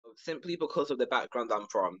simply because of the background I'm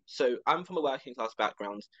from. So I'm from a working class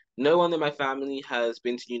background. No one in my family has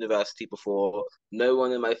been to university before. No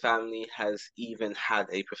one in my family has even had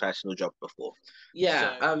a professional job before.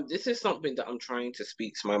 Yeah, this is something that I'm trying to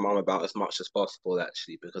speak to my mom about as much as possible,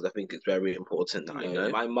 actually, because I think it's very important that I know.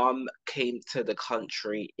 My mom came to the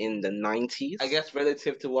country in the 90s, I guess,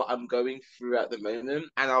 relative to what I'm going through at the moment.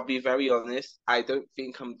 And I'll be very honest, I don't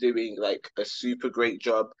think I'm doing like a super great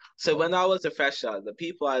job. So when I was a fresher, the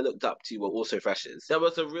people I looked up to were also freshers. There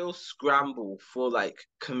was a real scramble for like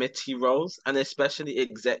committee roles and especially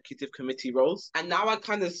executive committee roles. And now I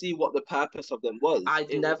kind of see what the purpose of them was.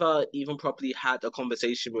 I'd never even properly had a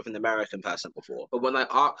conversation with an American person before. But when I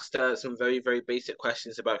asked her some very, very basic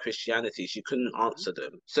questions about Christianity, she couldn't answer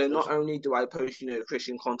them. So not only do I post,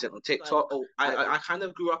 Christian content on TikTok, I kind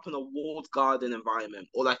of grew up in a walled garden environment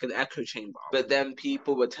or like an echo chamber. But then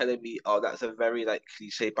people were telling me, oh, that's a very like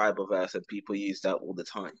cliche Bible verse and people use that all the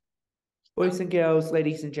time. Boys and girls,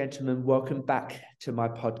 ladies and gentlemen, welcome back to my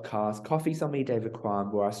podcast, Coffee's on Me, David Quan,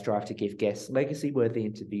 where I strive to give guests legacy-worthy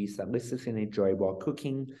interviews that listeners can enjoy while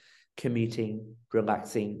cooking, commuting,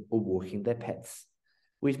 relaxing, or walking their pets.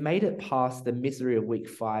 We've made it past the misery of week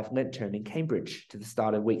 5 Lent term in Cambridge to the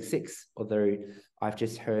start of week 6, although I've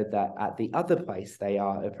just heard that at the other place they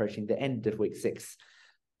are approaching the end of week 6.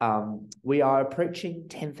 We are approaching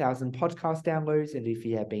 10,000 podcast downloads, and if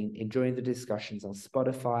you have been enjoying the discussions on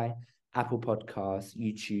Spotify, Apple Podcasts,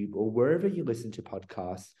 YouTube, or wherever you listen to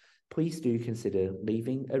podcasts, please do consider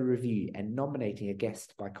leaving a review and nominating a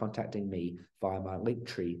guest by contacting me via my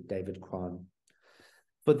Linktree, David Quan.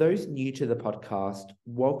 For those new to the podcast,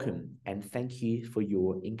 welcome and thank you for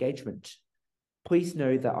your engagement. Please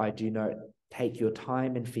know that I do not take your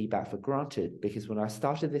time and feedback for granted, because when I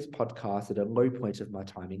started this podcast at a low point of my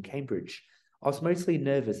time in Cambridge, I was mostly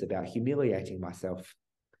nervous about humiliating myself.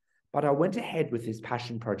 But I went ahead with this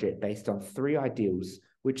passion project based on 3 ideals,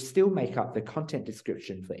 which still make up the content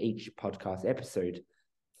description for each podcast episode.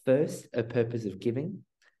 First, a purpose of giving.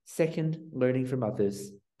 Second, learning from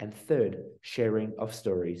others. And third, sharing of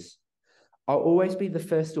stories. I'll always be the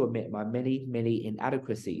first to admit my many, many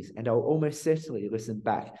inadequacies, and I'll almost certainly listen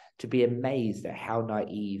back to be amazed at how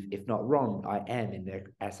naive, if not wrong, I am in there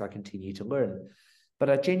as I continue to learn. But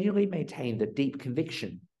I genuinely maintain the deep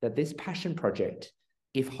conviction that this passion project,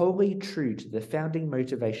 if wholly true to the founding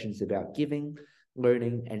motivations about giving,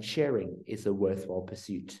 learning, and sharing, is a worthwhile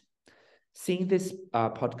pursuit. Seeing this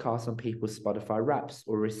podcast on people's Spotify Wraps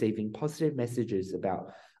or receiving positive messages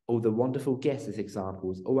about all the wonderful guests as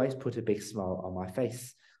examples always put a big smile on my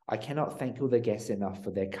face. I cannot thank all the guests enough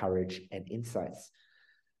for their courage and insights.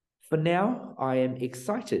 For now, I am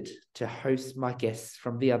excited to host my guests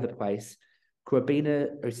from the other place,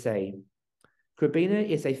 Kwabena Osei. Kwabena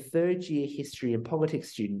is a third-year history and politics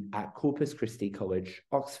student at Corpus Christi College,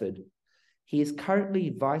 Oxford. He is currently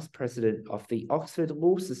Vice President of the Oxford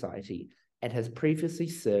Law Society and has previously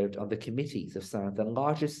served on the committees of some of the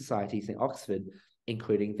largest societies in Oxford,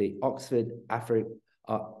 including the Oxford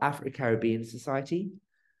Afro-Caribbean Society,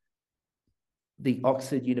 the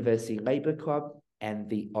Oxford University Labour Club, and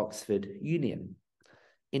the Oxford Union.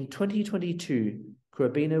 In 2022,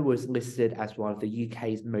 Kwabena was listed as one of the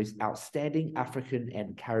UK's most outstanding African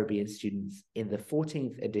and Caribbean students in the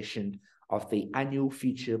 14th edition of the annual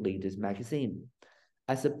Future Leaders magazine.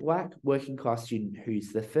 As a Black working-class student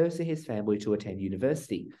who's the first in his family to attend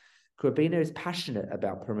university, Kwabena is passionate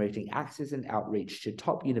about promoting access and outreach to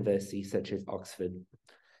top universities such as Oxford.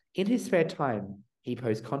 In his spare time, he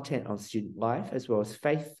posts content on student life as well as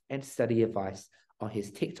faith and study advice on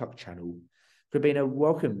his TikTok channel. Kwabena,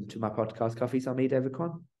 welcome to my podcast, Coffee's on Me, David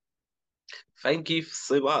Quan. Thank you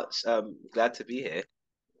so much. Glad to be here.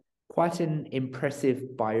 Quite an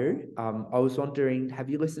impressive bio. I was wondering, have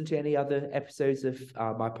you listened to any other episodes of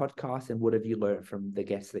my podcast, and what have you learned from the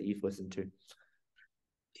guests that you've listened to?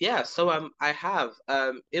 Yeah, so I have.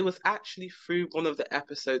 It was actually through one of the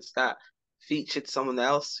episodes that featured someone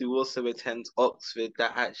else who also attends Oxford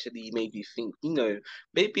that actually made me think,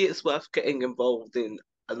 maybe it's worth getting involved in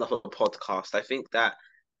another podcast. I think that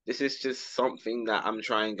this is just something that I'm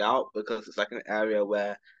trying out because it's like an area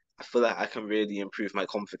where I feel like I can really improve my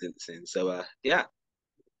confidence in. So yeah.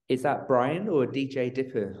 Is that Brian or DJ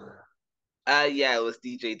Dipper? Yeah, it was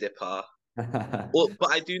DJ Dipper. Well,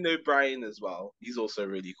 but I do know Brian as well. He's also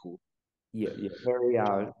really cool. Yeah,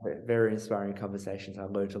 very inspiring conversations. I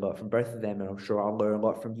learned a lot from both of them, and I'm sure I'll learn a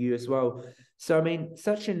lot from you as well. So, I mean,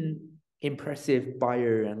 such an impressive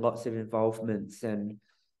bio and lots of involvements, and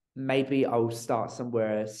maybe I'll start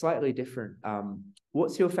somewhere slightly different.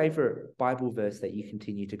 What's your favorite Bible verse that you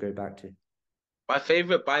continue to go back to? My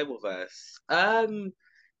favorite Bible verse.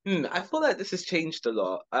 I feel like this has changed a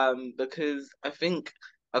lot. Because I think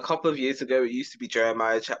a couple of years ago it used to be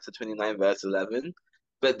Jeremiah chapter 29, verse 11.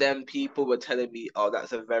 But then people were telling me, oh,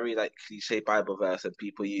 that's a very like cliche Bible verse, and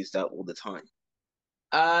people use that all the time.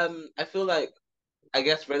 I feel like I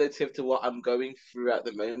guess relative to what I'm going through at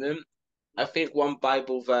the moment, I think one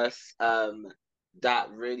Bible verse that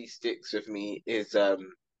really sticks with me is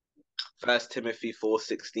First Timothy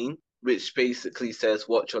 4:16, which basically says,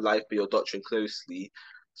 "Watch your life, be your doctrine closely,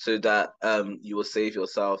 so that you will save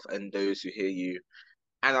yourself and those who hear you."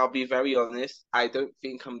 And I'll be very honest, I don't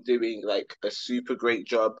think I'm doing like a super great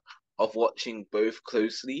job of watching both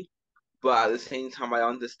closely, but at the same time, I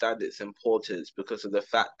understand its importance because of the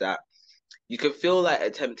fact that you can feel like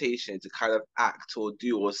a temptation to kind of act or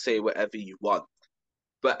do or say whatever you want.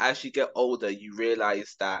 But as you get older, you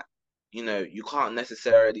realize that, you can't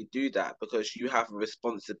necessarily do that because you have a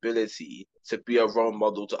responsibility to be a role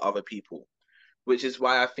model to other people, which is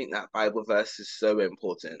why I think that Bible verse is so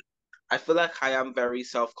important. I feel like I am very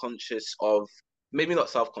self-conscious of, maybe not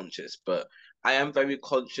self-conscious, but I am very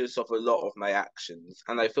conscious of a lot of my actions.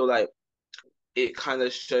 And I feel like it kind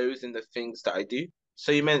of shows in the things that I do.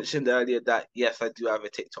 So you mentioned earlier that, yes, I do have a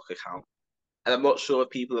TikTok account. And I'm not sure if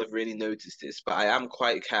people have really noticed this, but I am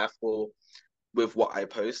quite careful with what I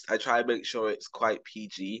post. I try to make sure it's quite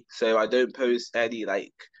PG. So um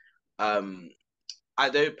I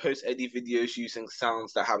don't post any videos using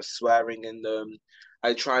sounds that have swearing in them.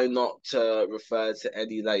 I try not to refer to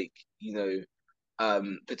any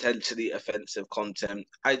potentially offensive content.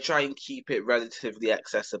 I try and keep it relatively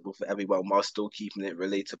accessible for everyone while still keeping it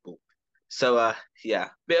relatable. So yeah,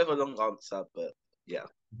 bit of a long answer, but yeah.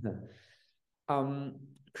 Um,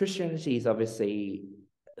 Christianity is obviously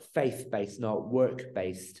faith-based, not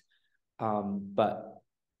work-based. But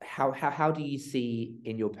how do you see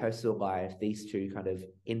in your personal life these two kind of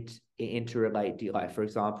interrelate? Do you, like, for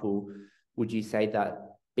example, would you say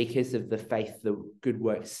that because of the faith, the good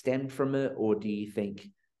works stem from it, or do you think,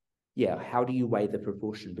 yeah, how do you weigh the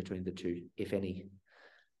proportion between the two, if any?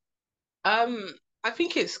 Um, I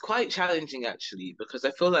think it's quite challenging actually because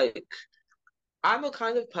I feel like I'm a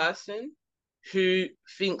kind of person who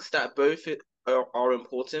thinks that are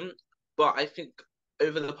important, but I think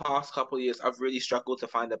over the past couple of years, I've really struggled to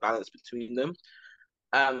find a balance between them.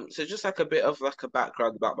 So just like a bit of like a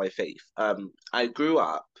background about my faith. I grew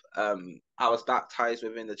up, I was baptized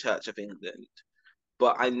within the Church of England,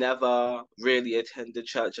 but I never really attended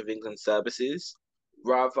Church of England services.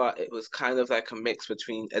 Rather, it was kind of like a mix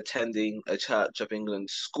between attending a Church of England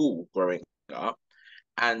school growing up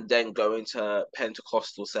and then going to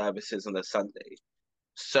Pentecostal services on a Sunday.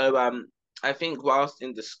 So I think whilst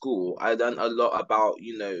in the school, I learned a lot about,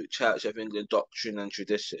 Church of England doctrine and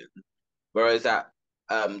tradition. Whereas at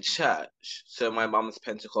church, so my mum's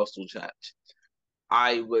Pentecostal church,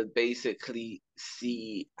 I would basically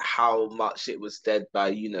see how much it was led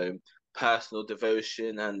by, personal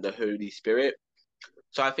devotion and the Holy Spirit.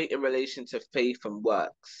 So I think in relation to faith and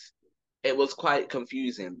works, it was quite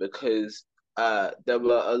confusing because there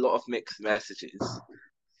were a lot of mixed messages.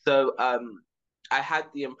 So I had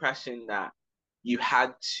the impression that you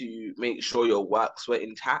had to make sure your works were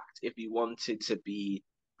intact if you wanted to be,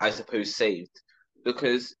 I suppose, saved.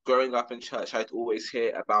 Because growing up in church, I'd always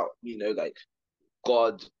hear about, like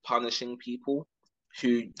God punishing people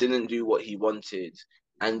who didn't do what he wanted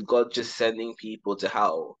and God just sending people to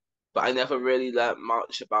hell. But I never really learned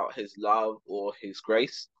much about his love or his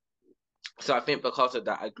grace. So I think because of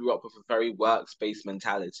that, I grew up with a very works-based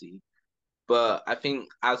mentality. But I think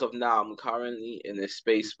as of now, I'm currently in a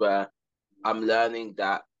space where I'm learning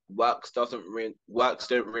that works don't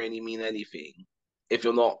really mean anything if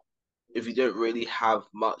you don't really have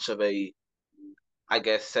much of a, I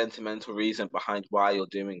guess, sentimental reason behind why you're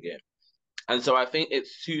doing it. And so I think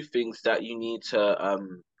it's two things that I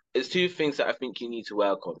think you need to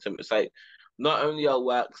work on. So it's like not only are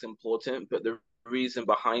works important, but the reason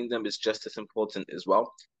behind them is just as important as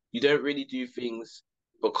well. You don't really do things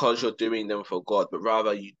because you're doing them for God, but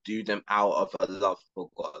rather you do them out of a love for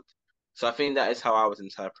God. So I think that is how I would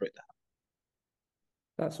interpret that.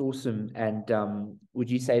 That's awesome. And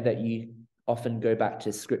would you say that you often go back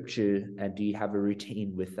to scripture, and do you have a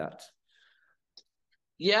routine with that?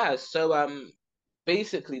 Yeah, so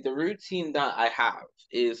basically the routine that I have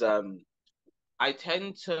is I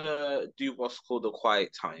tend to do what's called a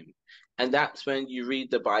quiet time. And that's when you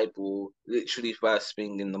read the Bible literally first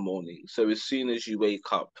thing in the morning. So as soon as you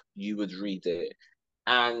wake up, you would read it.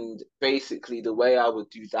 And basically, the way I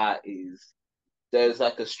would do that is there's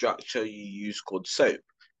like a structure you use called SOAP,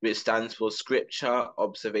 which stands for scripture,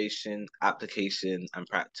 observation, application, and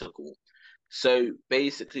practical. So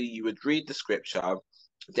basically, you would read the scripture,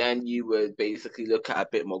 Then you would basically look at a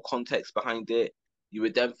bit more context behind it. You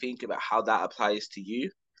would then think about how that applies to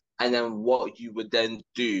you, and then what you would then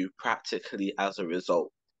do practically as a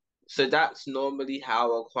result. So that's normally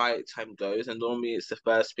how a quiet time goes, and normally it's the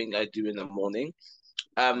first thing I do in the morning.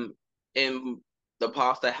 In the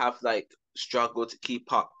past, I have like struggled to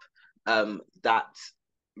keep up that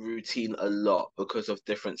routine a lot because of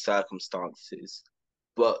different circumstances.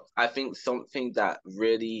 But I think something that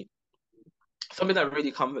really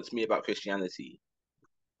comforts me about Christianity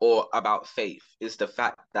or about faith is the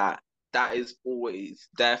fact that that is always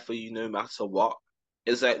there for you no matter what.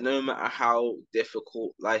 It's like no matter how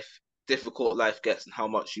difficult life gets and how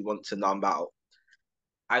much you want to numb out,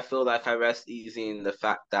 I feel like I rest easy in the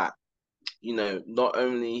fact that, not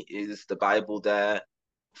only is the Bible there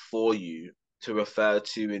for you to refer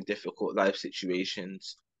to in difficult life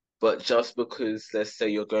situations, but just because, let's say,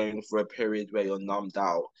 you're going for a period where you're numbed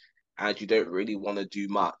out and you don't really want to do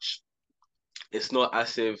much, it's not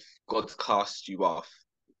as if God's cast you off.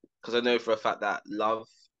 Because I know for a fact that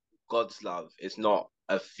God's love, is not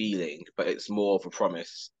a feeling, but it's more of a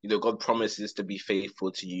promise. God promises to be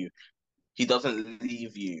faithful to you. He doesn't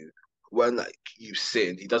leave you when like you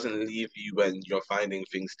sin. He doesn't leave you when you're finding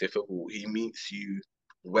things difficult. He meets you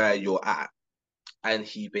where you're at, and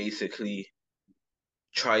he basically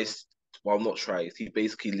tries, well, not tries. He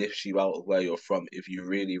basically lifts you out of where you're from if you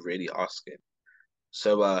really, really ask him.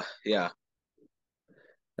 So, yeah.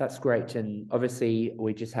 That's great. And obviously,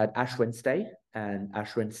 we just had Ash Wednesday, and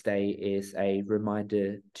Ash Wednesday is a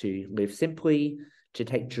reminder to live simply, to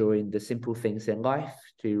take joy in the simple things in life,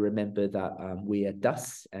 to remember that we are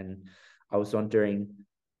dust. And I was wondering,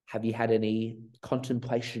 have you had any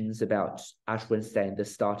contemplations about Ash Wednesday and the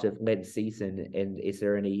start of Lent season? And is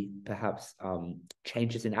there any perhaps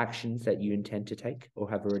changes in actions that you intend to take or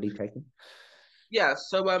have already taken? Yeah,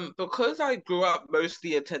 so because I grew up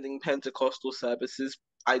mostly attending Pentecostal services,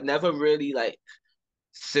 I never really like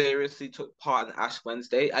seriously took part in Ash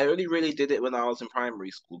Wednesday. I only really did it when I was in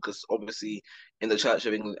primary school because obviously in the Church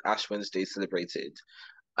of England, Ash Wednesday is celebrated.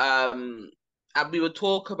 Um, and we would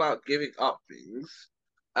talk about giving up things.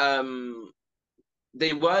 Um,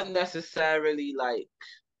 they weren't necessarily like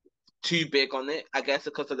too big on it, I guess,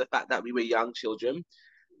 because of the fact that we were young children.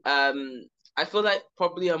 Um, I feel like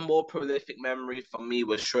probably a more prolific memory for me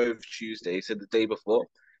was Shrove Tuesday, so the day before,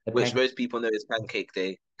 The which pancake. most people know is Pancake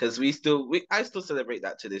Day, because I still celebrate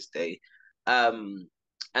that to this day. Um,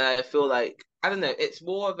 and I feel like I don't know, it's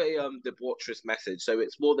more of a debaucherous message. So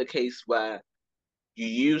it's more the case where you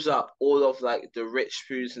use up all of like the rich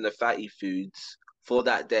foods and the fatty foods for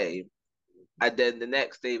that day, and then the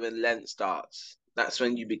next day when Lent starts, that's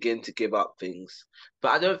when you begin to give up things.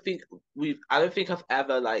 But I don't think I've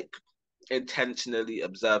ever like intentionally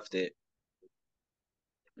observed it.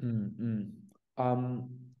 Mm-hmm. Um,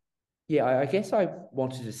 Yeah, I guess I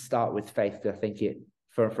wanted to start with faith because I think it,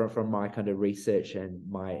 from my kind of research and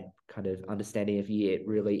my kind of understanding of you, it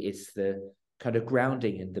really is the kind of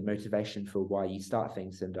grounding and the motivation for why you start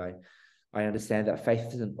things. And I understand that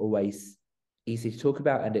faith isn't always easy to talk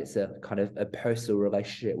about, and it's a kind of a personal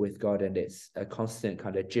relationship with God, and it's a constant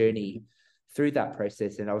kind of journey through that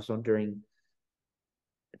process. And I was wondering,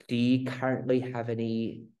 do you currently have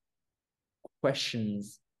any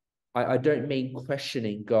questions? I don't mean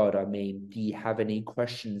questioning God. I mean, do you have any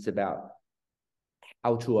questions about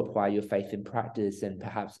how to apply your faith in practice and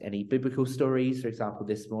perhaps any biblical stories? For example,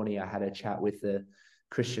 this morning I had a chat with a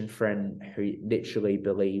Christian friend who literally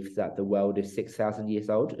believes that the world is 6,000 years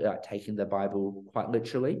old, taking the Bible quite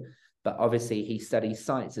literally. But obviously, he studies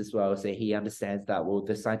science as well. So he understands that, well,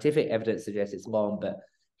 the scientific evidence suggests it's long, but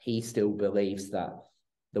he still believes that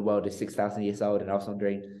the world is 6,000 years old. And I was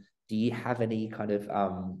wondering, do you have any kind of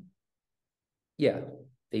yeah,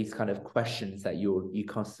 these kind of questions that you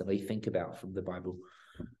constantly think about from the Bible?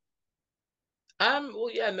 Well,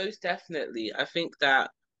 yeah, most definitely. I think that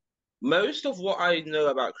most of what I know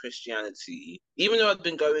about Christianity, even though I've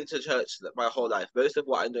been going to church my whole life, most of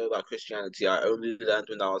what I know about Christianity I only learned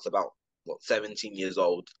when I was about 17 years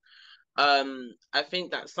old. I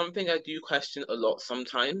think that something I do question a lot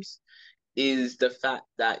sometimes is the fact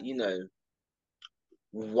that,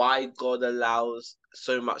 why God allows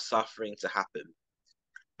so much suffering to happen.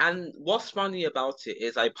 And what's funny about it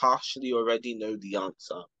is I partially already know the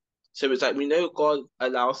answer. So it's like we know God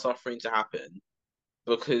allows suffering to happen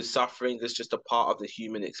because suffering is just a part of the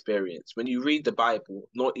human experience. When you read the Bible,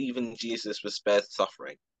 not even Jesus was spared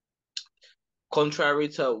suffering. Contrary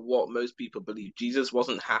to what most people believe, Jesus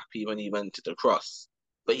wasn't happy when he went to the cross,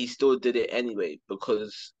 but he still did it anyway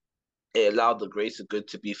because it allowed the grace of good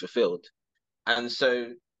to be fulfilled. And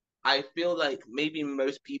so I feel like maybe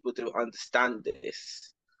most people don't understand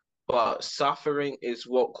this, but suffering is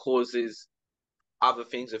what causes other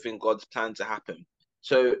things within God's plan to happen.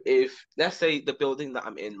 So if, let's say, the building that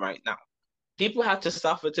I'm in right now, people had to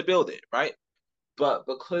suffer to build it, right? But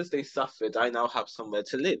because they suffered, I now have somewhere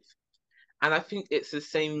to live. And I think it's the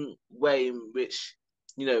same way in which,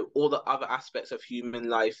 all the other aspects of human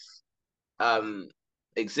life um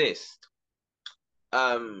exist.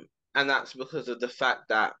 Um, and that's because of the fact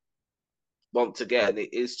that, once again,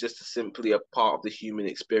 it is just simply a part of the human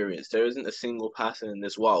experience. There isn't a single person in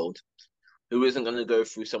this world who isn't going to go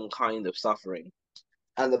through some kind of suffering.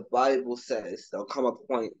 And the Bible says there'll come a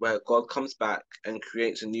point where God comes back and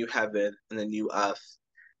creates a new heaven and a new earth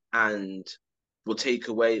and will take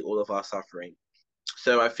away all of our suffering.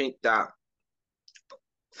 So I think that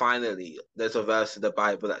finally there's a verse in the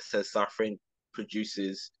Bible that says suffering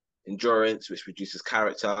produces endurance, which produces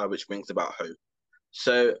character, which brings about hope.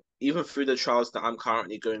 So even through the trials that I'm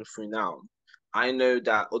currently going through now, I know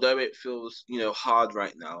that although it feels, hard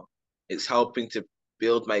right now, it's helping to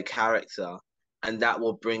build my character, and that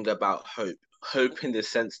will bring about hope. Hope in the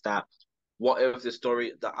sense that what if the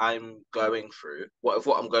story that I'm going through, what if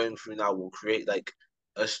what I'm going through now will create like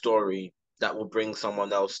a story that will bring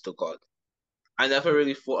someone else to God? I never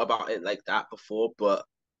really thought about it like that before, but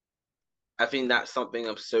I think that's something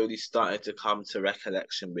I'm slowly starting to come to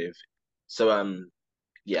recollection with. So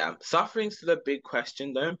yeah, suffering's still a big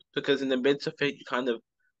question though, because in the midst of it, you kind of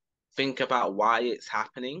think about why it's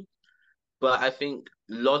happening. But I think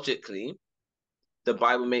logically, the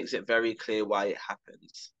Bible makes it very clear why it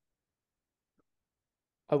happens.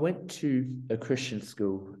 I went to a Christian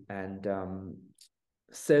school, and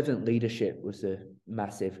servant leadership was a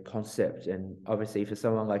massive concept. And obviously, for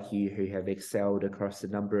someone like you who have excelled across a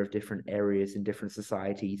number of different areas in different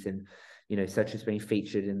societies, and such as being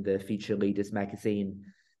featured in the Future Leaders magazine,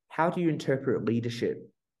 how do you interpret leadership?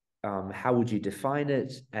 How would you define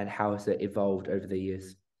it, and how has it evolved over the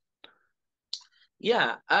years?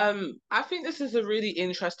 Yeah, I think this is a really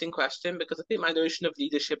interesting question because I think my notion of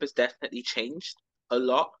leadership has definitely changed a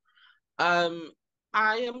lot. Um,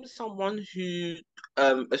 I am someone who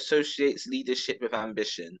associates leadership with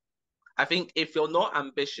ambition. I think if you're not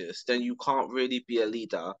ambitious, then you can't really be a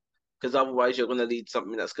leader because otherwise you're going to lead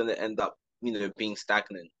something that's going to end up, being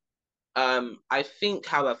stagnant. I think,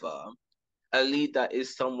 however, a leader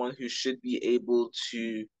is someone who should be able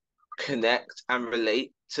to connect and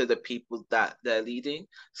relate to the people that they're leading.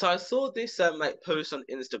 So I saw this like post on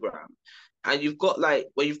Instagram, and you've got like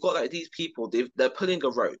these people, they're pulling a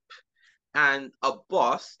rope, and a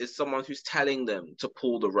boss is someone who's telling them to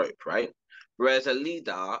pull the rope, right? Whereas a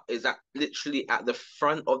leader is literally at the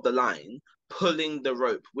front of the line pulling the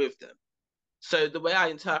rope with them. So the way I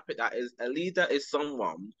interpret that is a leader is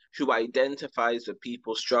someone who identifies with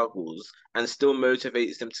people's struggles and still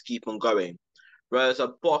motivates them to keep on going. Whereas a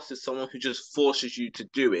boss is someone who just forces you to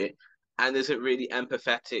do it and isn't really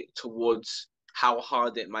empathetic towards how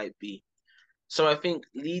hard it might be. So I think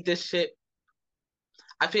leadership,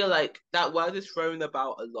 I feel like that word is thrown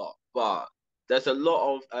about a lot, but there's a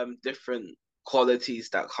lot of different qualities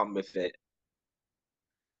that come with it.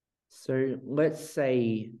 So let's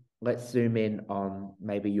zoom in on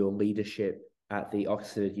maybe your leadership at the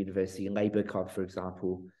Oxford University Labour Club, for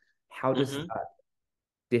example. How does Hmm. that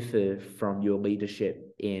differ from your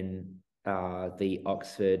leadership in the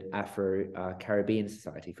Oxford Afro-Caribbean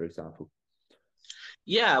Society, for example?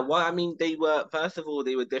 Yeah, well, I mean, first of all,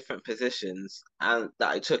 they were different positions and that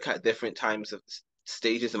I took at different times of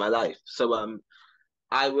stages in my life. So,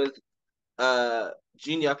 I was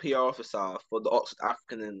junior PR officer for the Oxford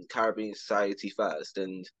African and Caribbean Society first,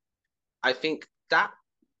 and I think that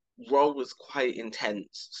role was quite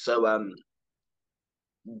intense. So,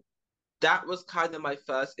 that was kind of my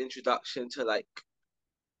first introduction to like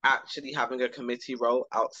actually having a committee role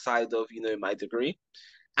outside of, my degree.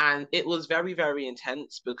 And it was very, very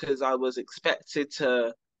intense because I was expected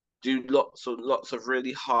to do lots of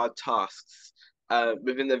really hard tasks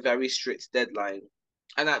within a very strict deadline.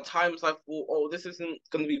 And at times I thought, oh, this isn't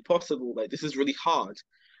going to be possible. Like, this is really hard.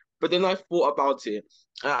 But then I thought about it.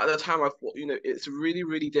 At the time, I thought, it's really,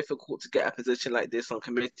 really difficult to get a position like this on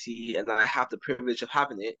committee, and I have the privilege of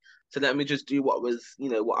having it. So let me just do what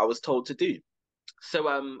I was told to do. So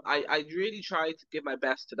I really tried to give my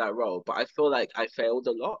best to that role, but I feel like I failed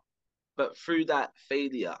a lot. But through that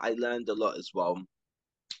failure, I learned a lot as well.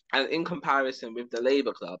 And in comparison with the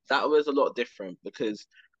Labour Club, that was a lot different because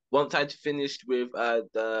once I'd finished with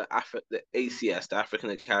the ACS, the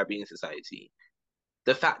African and Caribbean Society,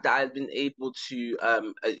 the fact that I'd been able to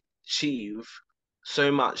achieve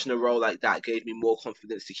so much in a role like that gave me more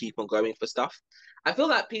confidence to keep on going for stuff. I feel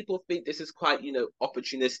like people think this is quite,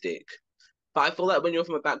 opportunistic. But I feel like when you're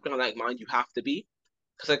from a background like mine, you have to be.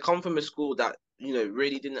 Because I come from a school that,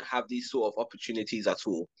 really didn't have these sort of opportunities at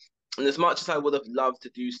all. And as much as I would have loved to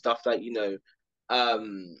do stuff like,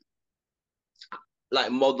 um,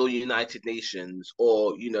 like model United Nations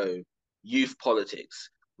or, youth politics,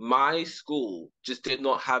 my school just did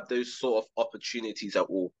not have those sort of opportunities at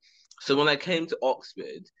all. So when I came to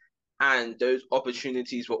Oxford and those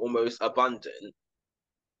opportunities were almost abundant,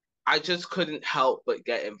 I just couldn't help but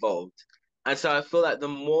get involved. And so I feel like the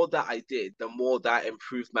more that I did, the more that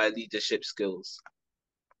improved my leadership skills.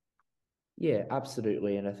 Yeah,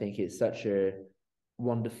 absolutely. And I think it's such a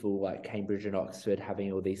wonderful, like Cambridge and Oxford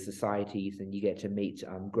having all these societies, and you get to meet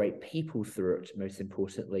great people through it, most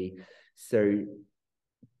importantly. So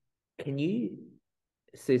can you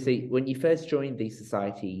so see when you first joined these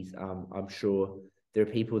societies, I'm sure there are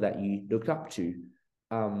people that you looked up to.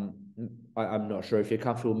 Um, I'm not sure if you're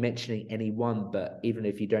comfortable mentioning anyone, but even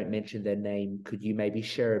if you don't mention their name, could you maybe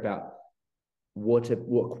share about what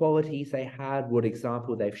qualities they had, what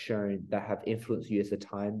example they've shown that have influenced you as a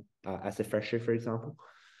time as a fresher, for example?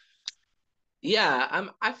 Yeah,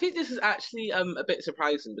 I think this is actually a bit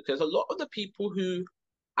surprising because a lot of the people who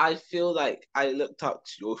I feel like I looked up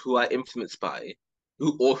to or who I influenced by,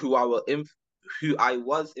 who I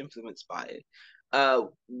was influenced by,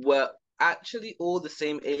 were actually all the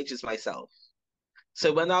same age as myself.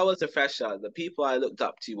 So when I was a fresher, the people I looked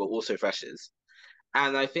up to were also freshers.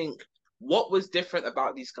 And I think what was different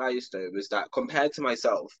about these guys though was that compared to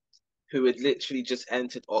myself, who had literally just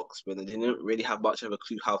entered Oxford and didn't really have much of a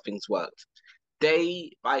clue how things worked,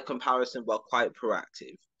 they, by comparison, were quite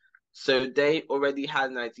proactive. So they already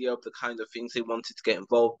had an idea of the kind of things they wanted to get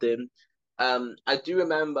involved in. I do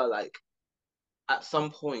remember like at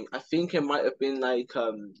some point, I think it might have been like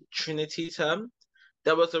Trinity term,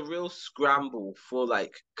 there was a real scramble for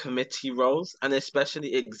like committee roles and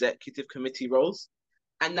especially executive committee roles.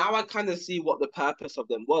 And now I kind of see what the purpose of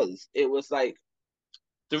them was. It was like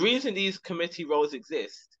the reason these committee roles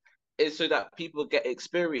exist is so that people get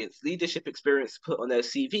experience, leadership experience to put on their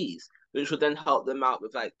CVs, which will then help them out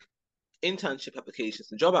with like internship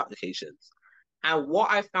applications and job applications. And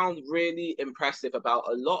what I found really impressive about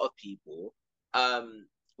a lot of people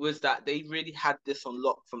was that they really had this on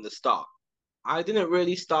lock from the start. I didn't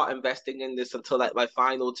really start investing in this until like my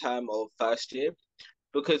final term of first year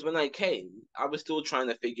because when I came, I was still trying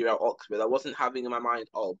to figure out Oxford. I wasn't having in my mind,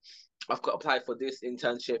 oh, I've got to apply for this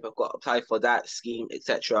internship, I've got to apply for that scheme,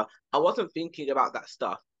 etc. I wasn't thinking about that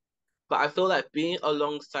stuff. But I feel like being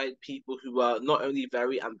alongside people who are not only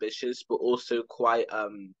very ambitious, but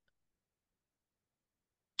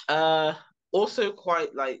uh also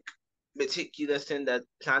quite like meticulous in their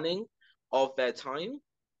planning of their time.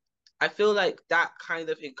 I feel like that kind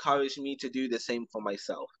of encouraged me to do the same for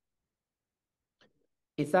myself.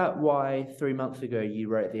 Is that why 3 months ago you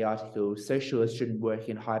wrote the article, socialists shouldn't work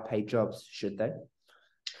in high paid jobs, should they?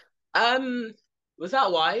 Um, was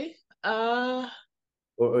that why? Uh,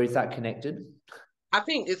 Or is that connected? I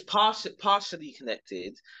think it's partially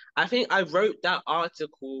connected. I think I wrote that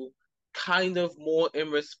article kind of more in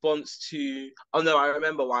response to. Oh no, I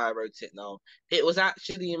remember why I wrote it now. It was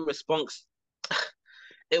actually in response.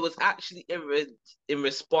 It was actually in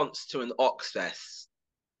response to an Oxfest.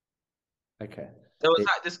 Okay. There was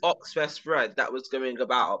like this Oxfest thread that was going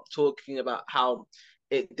about talking about how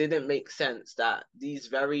it didn't make sense that these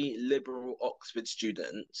very liberal Oxford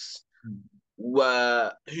students who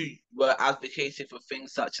were advocating for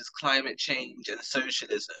things such as climate change and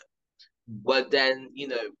socialism were then,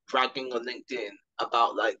 bragging on LinkedIn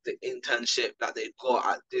about like the internship that they got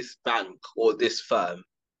at this bank or this firm.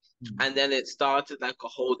 And then it started like a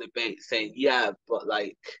whole debate saying, yeah, but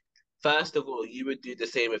like, first of all, you would do the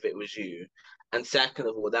same if it was you. And second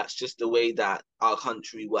of all, that's just the way that our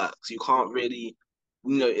country works. You can't really,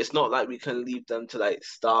 it's not like we can leave them to like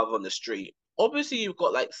starve on the street. Obviously, you've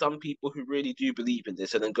got like some people who really do believe in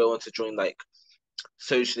this and then go on to join like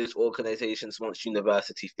socialist organizations once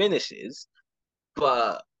university finishes.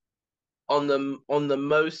 But on the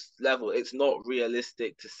most level, it's not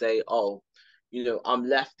realistic to say, oh, I'm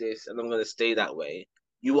leftist and I'm going to stay that way.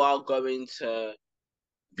 You are going to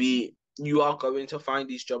find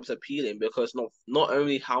these jobs appealing because not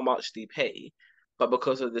only how much they pay, but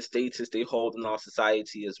because of the status they hold in our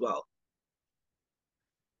society as well.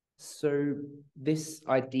 So this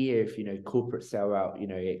idea of, corporate sellout,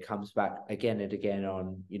 it comes back again and again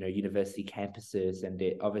on, university campuses, and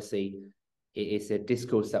it obviously it's a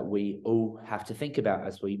discourse that we all have to think about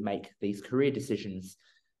as we make these career decisions.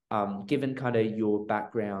 Given kind of your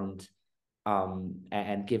background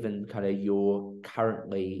And given kind of your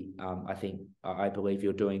currently, I believe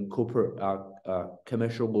you're doing corporate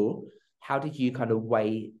commercial law. How did you kind of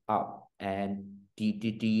weigh up, and do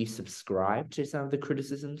you subscribe to some of the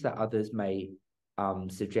criticisms that others may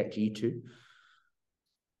subject you to?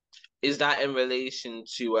 Is that in relation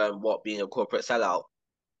to what being a corporate sellout?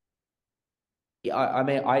 Yeah, I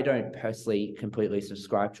mean, I don't personally completely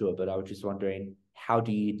subscribe to it, but I was just wondering, how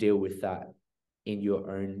do you deal with that in your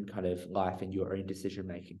own kind of life and your own decision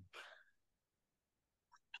making?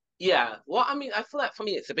 Yeah, well, I mean, I feel like for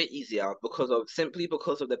me it's a bit easier because of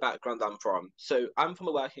the background I'm from. So I'm from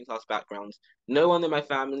a working class background. No one in my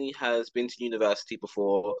family has been to university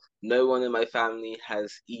before. No one in my family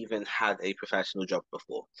has even had a professional job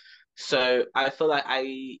before. So I feel like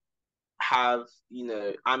I'm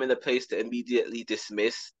in a place to immediately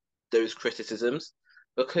dismiss those criticisms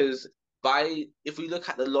because if we look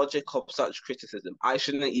at the logic of such criticism, I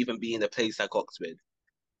shouldn't even be in a place like Oxford.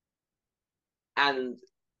 And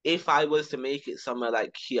if I was to make it somewhere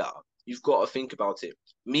like here, you've got to think about it.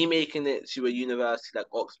 Me making it to a university like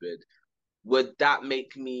Oxford, would that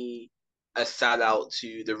make me a sellout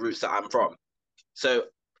to the roots that I'm from? So,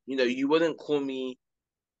 you wouldn't call me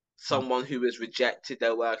someone who has rejected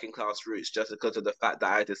their working class roots just because of the fact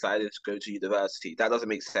that I decided to go to university. That doesn't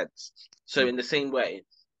make sense. So, in the same way,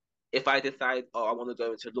 if I decide, oh, I want to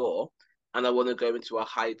go into law and I want to go into a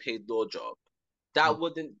high paid law job, that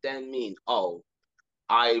wouldn't then mean, oh,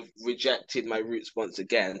 I've rejected my roots once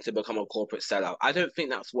again to become a corporate sellout. I don't think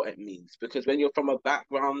that's what it means because when you're from a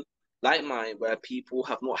background like mine where people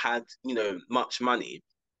have not had, much money,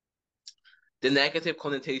 the negative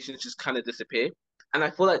connotations just kind of disappear. And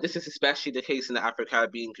I feel like this is especially the case in the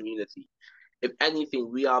Afro-Caribbean community. If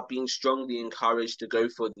anything, we are being strongly encouraged to go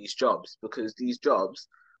for these jobs because these jobs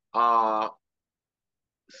are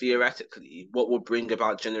theoretically what will bring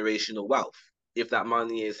about generational wealth if that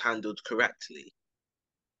money is handled correctly.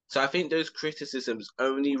 So I think those criticisms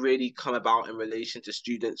only really come about in relation to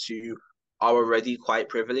students who are already quite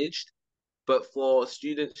privileged. But for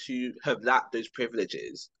students who have lacked those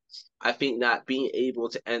privileges, I think that being able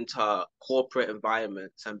to enter corporate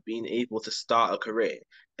environments and being able to start a career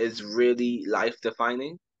is really life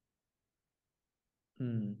defining.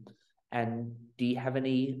 Hmm. And do you have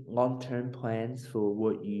any long-term plans for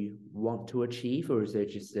what you want to achieve, or is there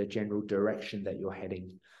just a general direction that you're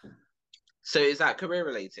heading? So is that career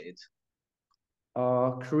related?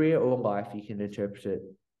 Career or life, you can interpret it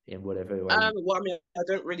in whatever way. Well, I mean, I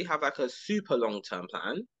don't really have like a super long-term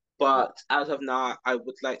plan, but as of now, I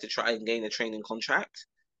would like to try and gain a training contract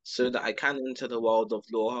so that I can enter the world of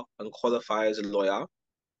law and qualify as a lawyer.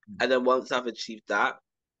 And then once I've achieved that,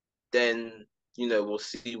 then we'll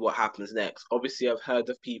see what happens next. Obviously, I've heard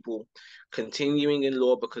of people continuing in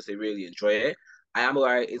law because they really enjoy it. I am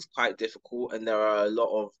aware it's quite difficult, and there are a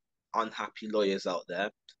lot of unhappy lawyers out there.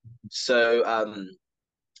 So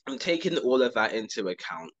I'm taking all of that into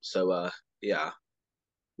account. So yeah.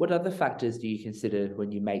 What other factors do you consider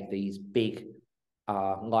when you make these big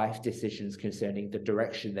life decisions concerning the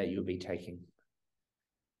direction that you'll be taking?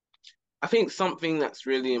 I think something that's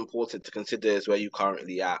really important to consider is where you're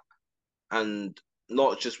currently at, and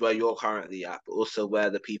not just where you're currently at, but also where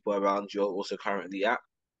the people around you are also currently at.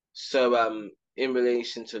 So, in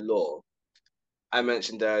relation to law, I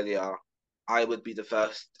mentioned earlier, I would be the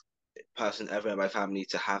first person ever in my family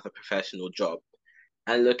to have a professional job.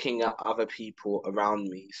 And looking at other people around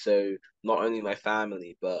me, so not only my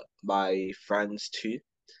family, but my friends too,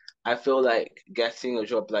 I feel like getting a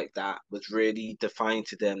job like that was really defined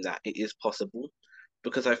to them that it is possible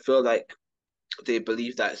because I feel like they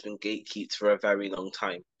believe that it's been gatekept for a very long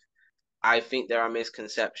time. I think there are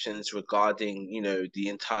misconceptions regarding, the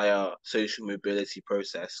entire social mobility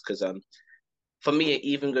process because for me it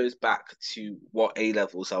even goes back to what A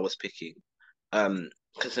levels I was picking.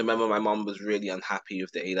 Because I remember my mom was really unhappy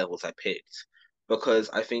with the A levels I picked because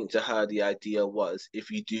I think to her the idea was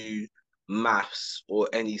if you do maths or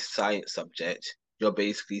any science subject, you're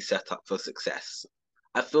basically set up for success.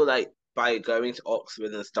 I feel like by going to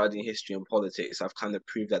Oxford and studying history and politics, I've kind of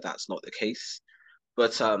proved that that's not the case.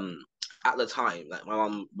 But at the time, like my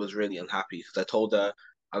mom was really unhappy because I told her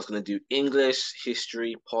I was going to do English,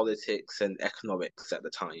 history, politics, and economics at the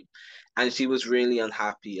time, and she was really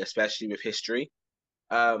unhappy, especially with history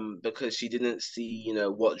because she didn't see,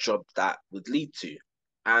 what job that would lead to.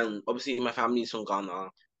 And obviously, my family's from Ghana,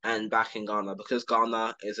 and back in Ghana, because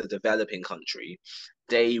Ghana is a developing country,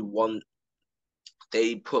 they want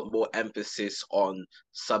they put more emphasis on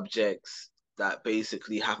subjects that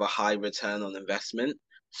basically have a high return on investment,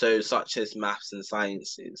 so such as maths and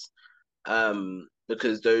sciences,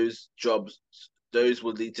 because those jobs those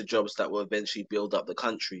will lead to jobs that will eventually build up the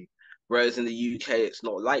country. Whereas in the UK, it's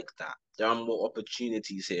not like that. There are more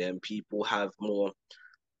opportunities here, and people have more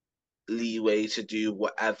leeway to do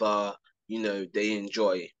whatever, they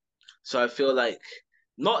enjoy. So I feel like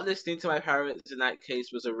not listening to my parents in that case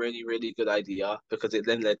was a really, really good idea because it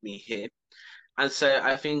then led me here. And so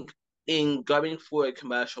I think in going for a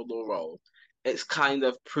commercial law role, it's kind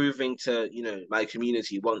of proving to, my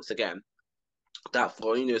community once again that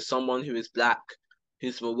for, someone who is black,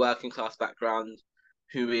 who's from a working class background,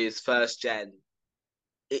 who is first gen,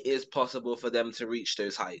 it is possible for them to reach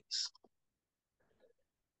those heights.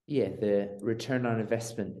 Yeah, the return on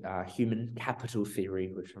investment, human capital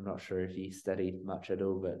theory, which I'm not sure if you studied much at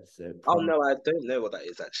all, but it's Oh no, I don't know what that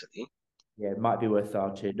is actually. yeah, it might be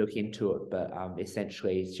worthwhile to look into it, but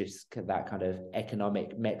essentially it's just that kind of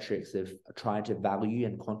economic metrics of trying to value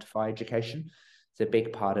and quantify education. It's a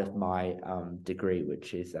big part of my degree,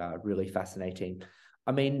 which is really fascinating.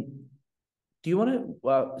 I mean, do you want to,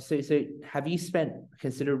 well, so have you spent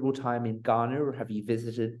considerable time in Ghana or have you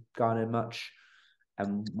visited Ghana much?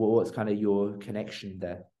 And what's kind of your connection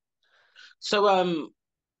there? So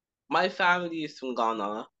my family is from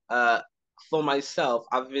Ghana. For myself,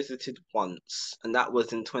 I visited once, and that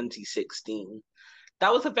was in 2016.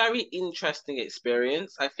 That was a very interesting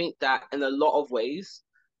experience. I think that um, in a lot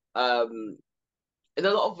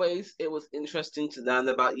of ways, it was interesting to learn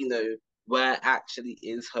about, where actually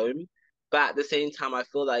is home. But at the same time, I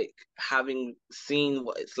feel like having seen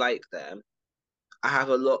what it's like there, I have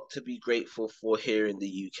a lot to be grateful for here in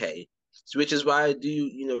the UK. So, which is why I do,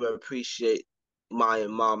 appreciate my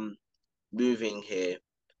mum moving here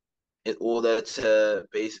in order to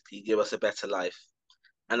basically give us a better life.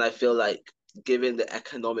 And I feel like, given the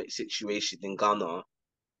economic situation in Ghana,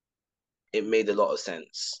 it made a lot of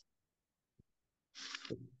sense.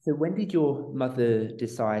 So when did your mother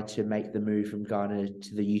decide to make the move from Ghana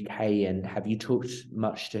to the UK? And have you talked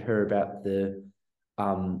much to her about the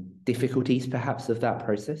difficulties perhaps of that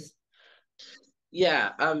process?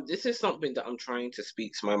 Yeah, this is something that I'm trying to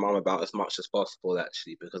speak to my mom about as much as possible,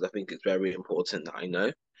 actually, because I think it's very important that I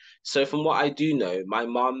know. So, from what I do know, my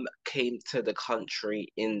mom came to the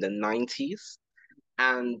country in the 90s,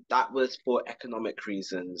 and that was for economic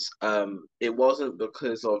reasons. It wasn't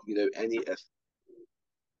because of, it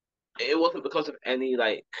wasn't because of any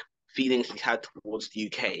like feelings she had towards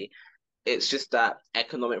the UK. It's just that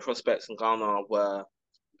economic prospects in Ghana were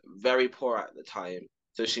very poor at the time.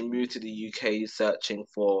 So she moved to the UK searching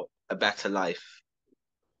for a better life.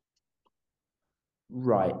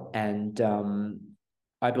 Right. And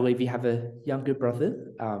I believe you have a younger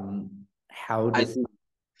brother. How I does do.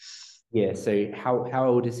 Yeah, so how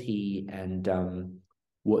old is he and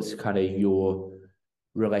what's kind of your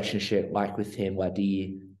relationship like with him? Like, do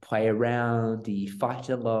you play around? Do you fight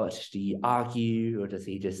a lot? Do you argue, or does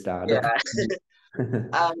he just not?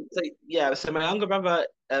 Yeah. So my younger brother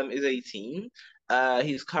is 18.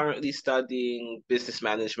 He's currently studying business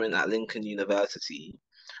management at Lincoln University.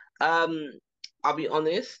 Um, I'll be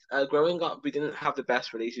honest, growing up, we didn't have the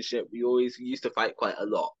best relationship. We used to fight quite a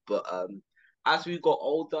lot, but as we got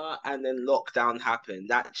older and then lockdown happened,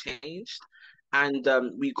 that changed, and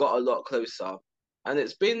we got a lot closer. And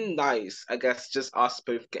it's been nice, I guess, just us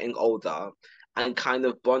both getting older and kind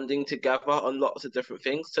of bonding together on lots of different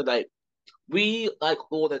things. So like we like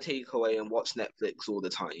order takeaway and watch Netflix all the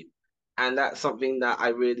time. And that's something that I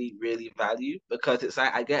really, really value because it's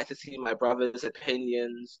like I get to see my brother's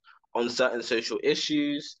opinions on certain social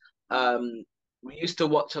issues. Um, we used to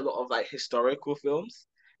watch a lot of like historical films.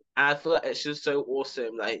 And I feel like it's just so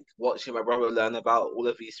awesome, like watching my brother learn about all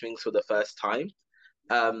of these things for the first time.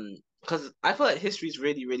 Because I feel like history is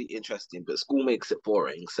really, really interesting, but school makes it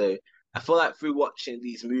boring. So I feel like through watching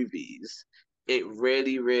these movies, it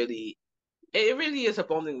really, really it really is a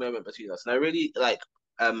bonding moment between us, and I really like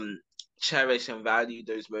um cherish and value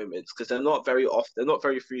those moments because they're not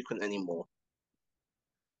very frequent anymore.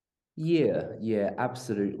 Yeah, yeah,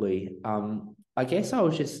 absolutely. I guess I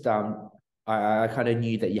was just I kind of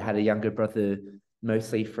knew that you had a younger brother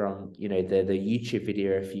mostly from, the YouTube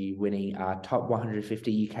video of you winning top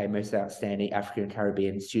 150 UK most outstanding African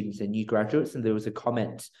Caribbean students and new graduates. And there was a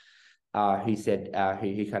comment who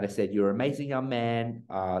kind of said, "You're an amazing young man."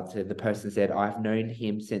 So the person said, "I've known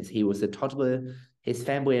him since he was a toddler. His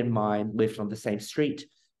family and mine lived on the same street.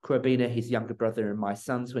 Kwabena, his younger brother, and my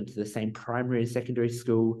sons went to the same primary and secondary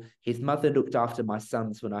school. His mother looked after my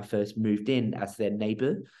sons when I first moved in as their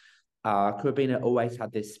neighbor. Kwabena always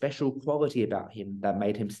had this special quality about him that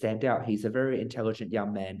made him stand out. He's a very intelligent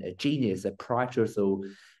young man, a genius, a pride to us all,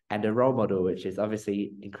 and a role model," which is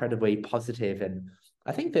obviously incredibly positive. And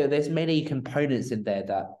I think that there's many components in there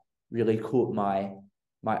that really caught my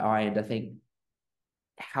eye, and I think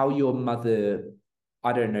how your mother,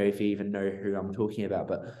 I don't know if you even know who I'm talking about,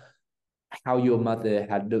 but how your mother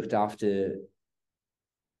had looked after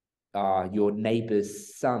your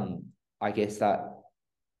neighbor's son, I guess that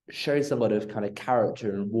shows a lot of kind of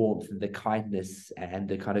character and warmth and the kindness and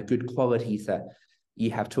the kind of good qualities that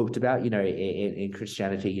you have talked about, in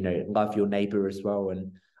Christianity, love your neighbor as well.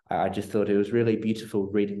 And I just thought it was really beautiful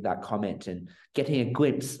reading that comment and getting a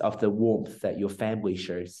glimpse of the warmth that your family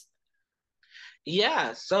shows.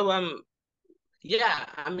 Yeah, so yeah,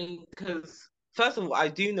 I mean, because first of all, I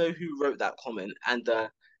do know who wrote that comment, and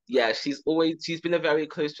yeah, she's been a very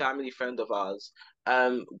close family friend of ours.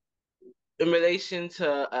 Um, in relation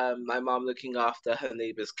to my mom looking after her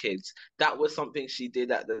neighbor's kids, that was something she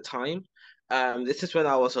did at the time. This is when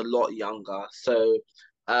I was a lot younger, so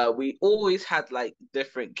we always had like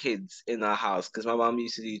different kids in our house because my mom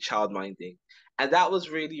used to do child minding, and that was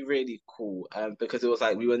really really cool. Because it was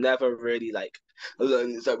like we were never really like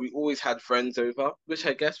alone. It's like we always had friends over, which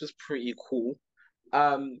I guess was pretty cool.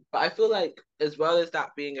 But I feel like as well as that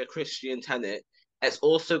being a Christian tenet, it's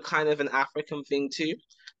also kind of an African thing too.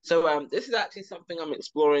 So this is actually something I'm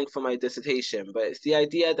exploring for my dissertation, but it's the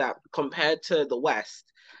idea that compared to the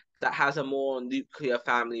West, that has a more nuclear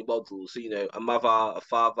family model. So, a mother, a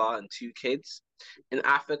father, and two kids. In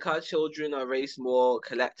Africa, children are raised more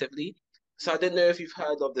collectively. So I don't know if you've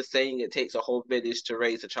heard of the saying, it takes a whole village to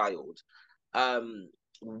raise a child. Um,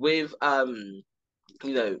 with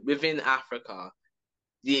within Africa,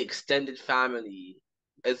 the extended family,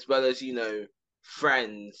 as well as,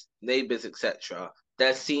 friends, neighbors, etc.,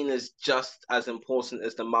 they're seen as just as important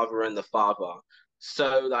as the mother and the father.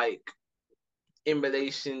 So, like, in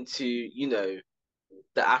relation to,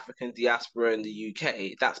 the African diaspora in the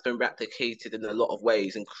UK, that's been replicated in a lot of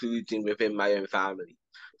ways, including within my own family.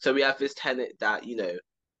 So we have this tenet that,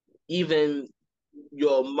 even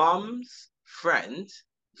your mum's friend,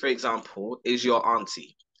 for example, is your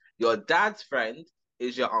auntie. Your dad's friend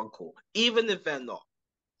is your uncle, even if they're not.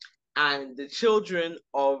 And the children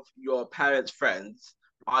of your parents' friends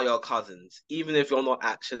are your cousins, even if you're not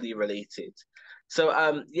actually related.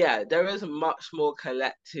 So yeah, there is a much more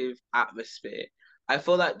collective atmosphere. I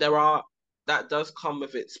feel like that does come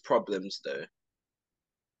with its problems though.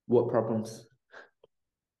 What problems?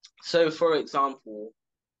 So for example,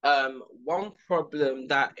 one problem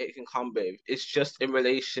that it can come with is just in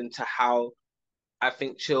relation to how I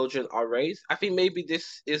think children are raised. I think maybe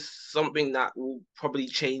this is something that will probably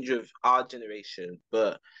change with our generation,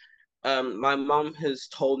 but my mum has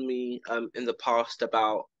told me in the past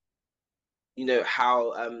about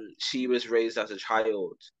how she was raised as a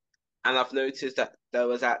child, and I've noticed that there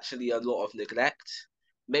was actually a lot of neglect.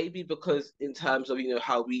 Maybe because in terms of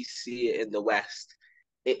how we see it in the West,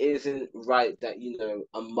 it isn't right that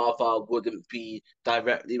a mother wouldn't be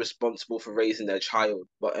directly responsible for raising their child,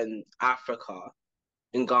 but in Africa,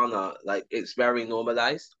 in Ghana, like it's very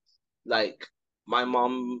normalized. Like my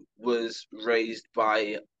mom was raised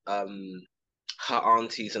by her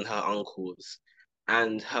aunties and her uncles,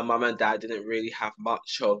 and her mum and dad didn't really have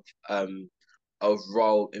much of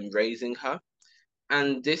role in raising her.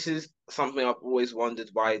 And this is something I've always wondered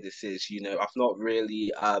why this is. I've not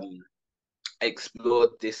really explored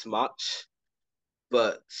this much,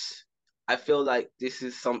 but I feel like this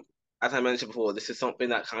is as I mentioned before, this is something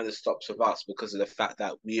that kind of stops with us because of the fact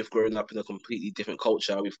that we have grown up in a completely different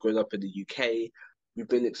culture. We've grown up in the UK. We've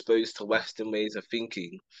been exposed to Western ways of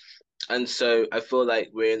thinking. And so I feel like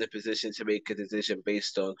we're in a position to make a decision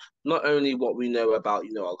based on not only what we know about,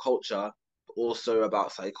 our culture, but also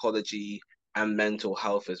about psychology and mental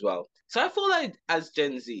health as well. So I feel like as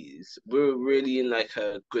Gen Zs, we're really in like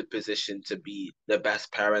a good position to be the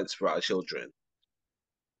best parents for our children.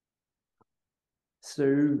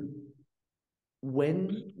 So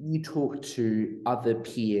when you talk to other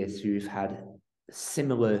peers who've had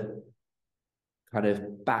similar kind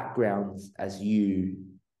of backgrounds as you,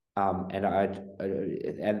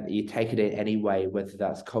 and you take it in any way, whether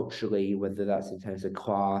that's culturally, whether that's in terms of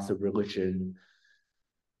class or religion,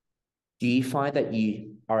 do you find that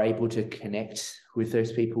you are able to connect with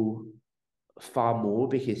those people far more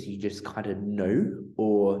because you just kind of know,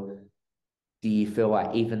 or do you feel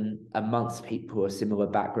like even amongst people of similar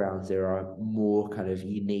backgrounds, there are more kind of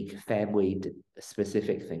unique family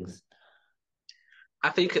specific things?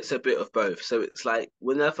 I think it's a bit of both. So it's like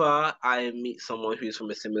whenever I meet someone who's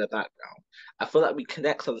from a similar background, I feel like we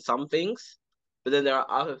connect on some things, but then there are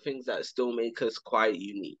other things that still make us quite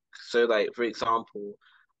unique. So like for example,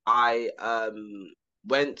 I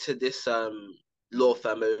went to this law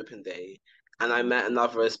firm open day and I met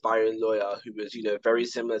another aspiring lawyer who was, very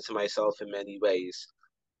similar to myself in many ways.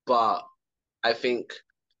 but I think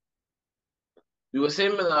we were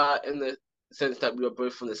similar in the sense that we were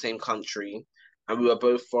both from the same country and we were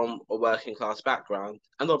both from a working class background,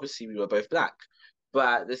 and obviously we were both black.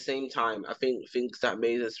 But at the same time, I think things that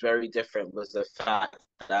made us very different was the fact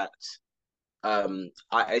that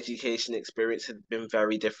our education experience had been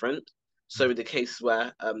very different. So in the case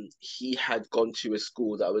where he had gone to a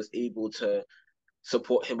school that was able to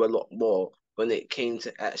support him a lot more when it came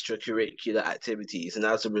to extracurricular activities, and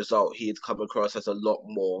as a result, he had come across as a lot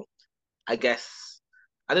more, I guess,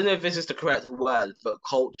 I don't know if this is the correct word, but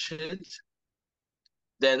cultured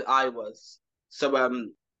than I was. So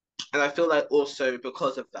and I feel like also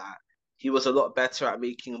because of that, he was a lot better at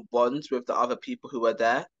making bonds with the other people who were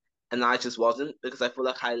there, and I just wasn't because I feel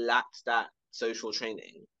like I lacked that social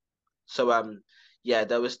training. So yeah,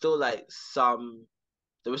 there were still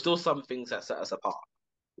some things that set us apart.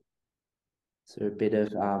 So a bit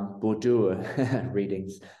of Bordeaux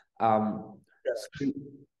readings. So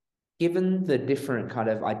given the different kind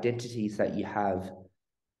of identities that you have,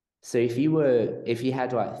 so if you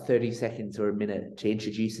had like 30 seconds or a minute to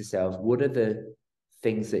introduce yourself, what are the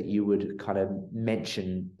things that you would kind of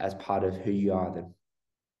mention as part of who you are then?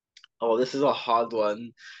 Oh, this is a hard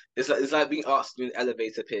one. It's like being asked to do an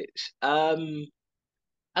elevator pitch.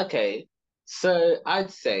 Okay. So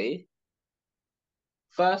I'd say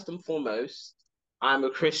first and foremost, I'm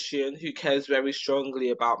a Christian who cares very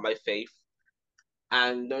strongly about my faith.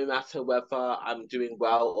 And no matter whether I'm doing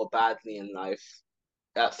well or badly in life,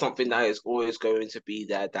 that's something that is always going to be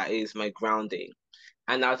there. That is my grounding.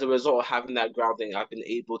 And as a result of having that grounding, I've been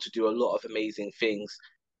able to do a lot of amazing things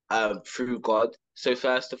through God. So,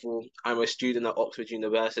 first of all, I'm a student at Oxford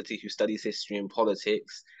University who studies history and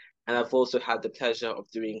politics. And I've also had the pleasure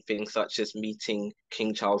of doing things such as meeting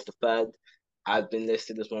King Charles III. I've been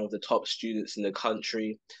listed as one of the top students in the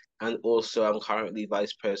country. And also, I'm currently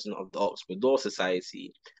vice president of the Oxford Law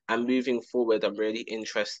Society. And moving forward, I'm really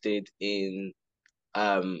interested in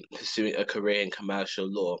pursuing a career in commercial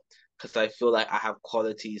law because I feel like I have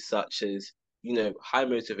qualities such as, high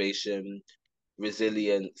motivation,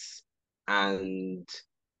 resilience, and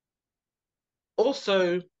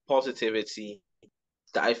also positivity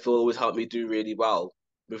that I feel would help me do really well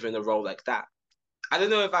within a role like that. I don't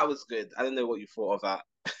know if that was good. I don't know what you thought of that.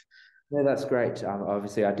 No, that's great.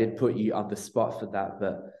 Obviously, I did put you on the spot for that,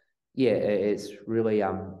 but yeah, it's really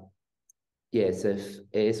yeah,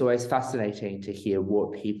 it's always fascinating to hear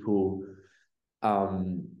what people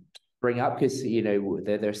um bring up because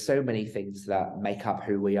there's so many things that make up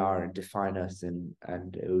who we are and define us, and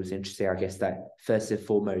it was interesting, I guess, that first and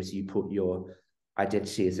foremost you put your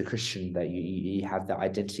identity as a Christian, that you have that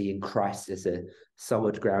identity in Christ as a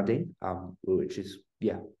solid grounding, which is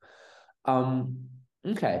yeah.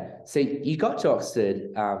 Okay, so you got to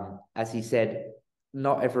Oxford, as he said,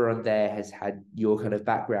 not everyone there has had your kind of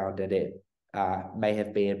background, and it may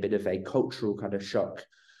have been a bit of a cultural kind of shock.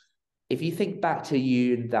 If you think back to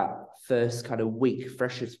you in that first kind of week,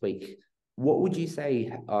 freshers week, what would you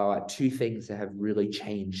say are two things that have really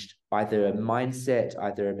changed? Either a mindset,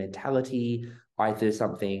 either a mentality, either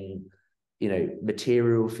something,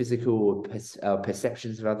 material, physical, or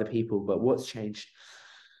perceptions of other people. But what's changed?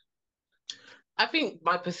 I think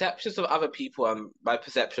my perceptions of other people and my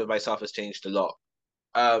perception of myself has changed a lot.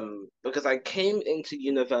 Because I came into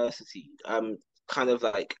university, kind of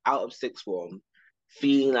like out of sixth form,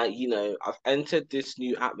 feeling like, I've entered this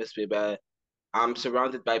new atmosphere where I'm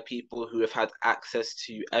surrounded by people who have had access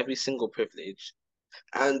to every single privilege.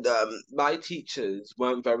 And my teachers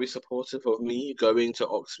weren't very supportive of me going to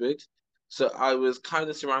Oxford. So I was kind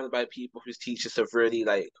of surrounded by people whose teachers have really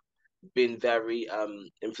like been very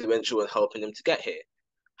influential in helping them to get here.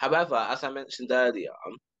 However, as I mentioned earlier,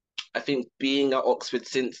 I think being at Oxford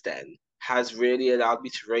since then has really allowed me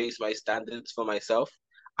to raise my standards for myself.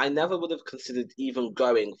 I never would have considered even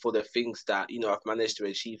going for the things that, I've managed to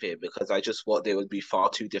achieve here because I just thought they would be far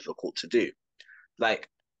too difficult to do. Like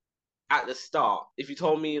at the start, if you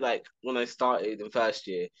told me like when I started in first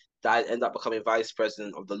year that I'd end up becoming vice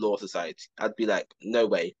president of the Law Society, I'd be like, no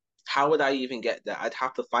way. How would I even get there? I'd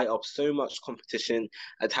have to fight off so much competition.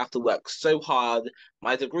 I'd have to work so hard.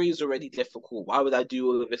 My degree is already difficult. Why would I do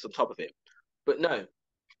all of this on top of it? But no,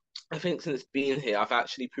 I think since being here, I've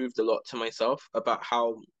actually proved a lot to myself about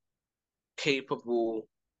how capable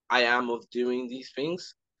I am of doing these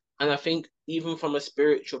things. And I think even from a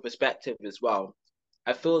spiritual perspective as well,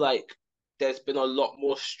 I feel like there's been a lot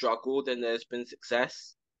more struggle than there's been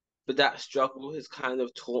success. But that struggle has kind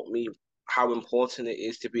of taught me how important it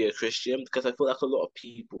is to be a Christian because I feel like a lot of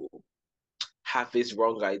people have this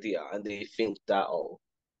wrong idea and they think that, oh,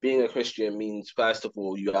 being a Christian means, first of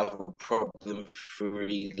all, you have a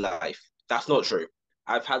problem-free life. That's not true.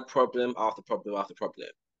 I've had problem after problem after problem.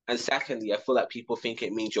 And secondly, I feel like people think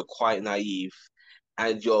it means you're quite naive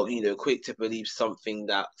and you're, quick to believe something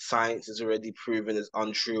that science has already proven is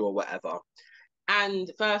untrue or whatever.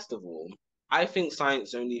 And first of all, I think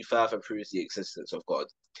science only further proves the existence of God.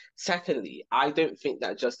 Secondly, I don't think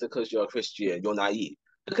that just because you're a Christian, you're naive.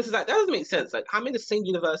 Because that doesn't make sense. Like, I'm in the same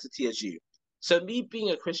university as you. So me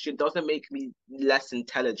being a Christian doesn't make me less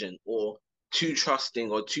intelligent or too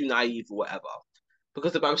trusting or too naive or whatever.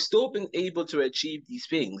 Because if I've still been able to achieve these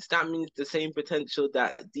things, that means the same potential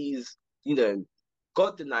that these,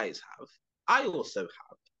 God deniers have, I also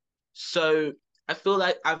have. So I feel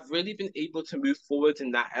like I've really been able to move forward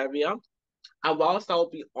in that area. And whilst I'll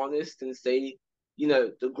be honest and say,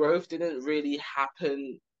 the growth didn't really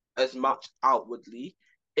happen as much outwardly,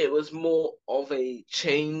 it was more of a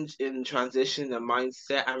change in transition and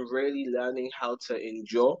mindset and really learning how to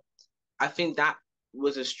endure. I think that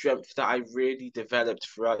was a strength that I really developed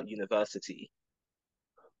throughout university.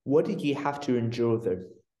 What did you have to endure though?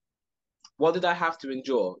 What did I have to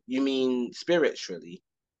endure? You mean spiritually?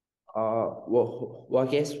 Well, I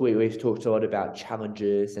guess we've talked a lot about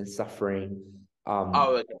challenges and suffering.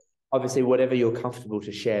 Oh, okay. Obviously, whatever you're comfortable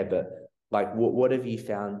to share, but like, what have you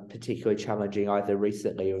found particularly challenging either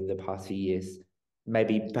recently or in the past few years?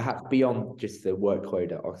 Maybe perhaps beyond just the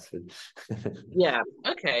workload at Oxford. Yeah,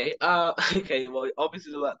 okay. Okay, well,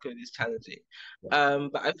 obviously the workload is challenging.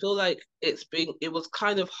 But I feel like it was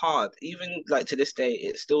kind of hard, even like to this day,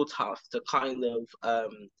 it's still tough to kind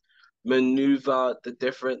of maneuver the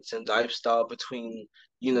difference in lifestyle between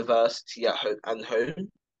university at home and home.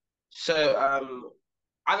 So,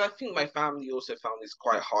 and I think my family also found this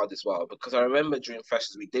quite hard as well, because I remember during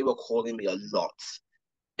Freshers Week, they were calling me a lot,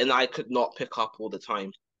 and I could not pick up all the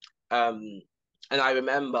time. Um, and I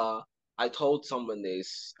remember I told someone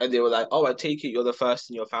this, and they were like, "Oh, I take it you're the first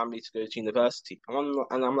in your family to go to university."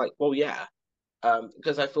 And I'm like, "Well, yeah,"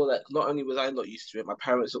 because I feel like not only was I not used to it, my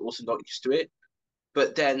parents are also not used to it.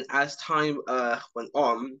 But then as time went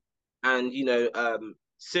on, and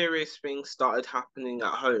serious things started happening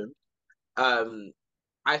at home, um,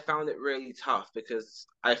 I found it really tough because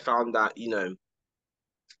I found that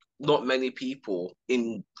not many people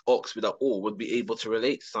in Oxford at all would be able to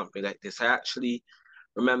relate to something like this. I actually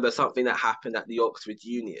remember something that happened at the Oxford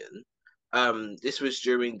Union. This was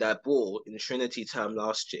during their ball in Trinity term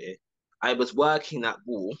last year. I was working that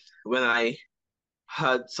ball when I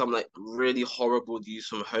heard some like really horrible news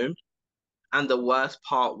from home. And the worst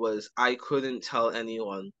part was I couldn't tell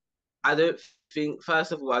anyone. I don't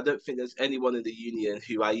first of all, I don't think there's anyone in the union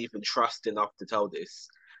who I even trust enough to tell this.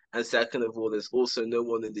 And second of all, there's also no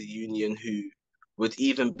one in the union who would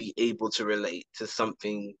even be able to relate to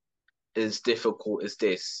something as difficult as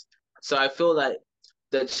this. So I feel like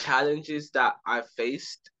the challenges that I've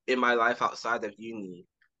faced in my life outside of uni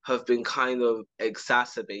have been kind of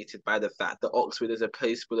exacerbated by the fact that Oxford is a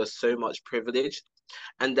place where there's so much privilege,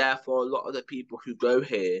 and therefore a lot of the people who go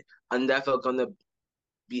here are never gonna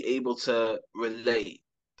be able to relate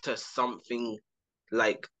to something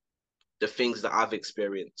like the things that I've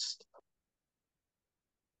experienced.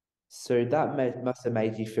 So that must have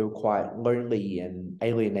made you feel quite lonely and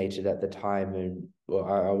alienated at the time, and well,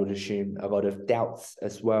 I would assume a lot of doubts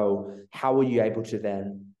as well. How were you able to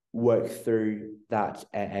then work through that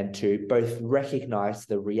and to both recognize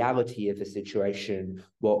the reality of the situation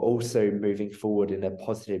while also moving forward in a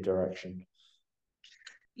positive direction?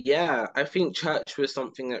 Yeah, I think church was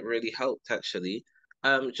something that really helped actually.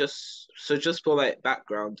 Just for like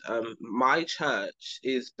background, my church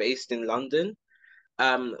is based in London.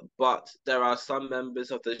 But there are some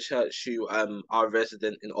members of the church who are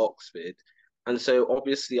resident in Oxford. And so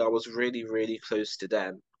obviously I was really, really close to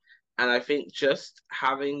them. And I think just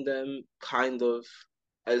having them kind of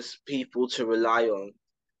as people to rely on,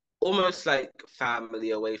 almost like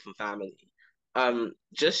family away from family,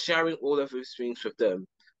 just sharing all of those things with them,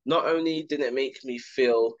 not only did it make me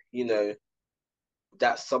feel,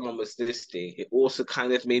 that someone was listening, it also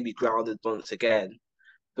kind of made me grounded once again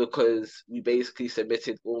because we basically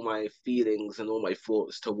submitted all my feelings and all my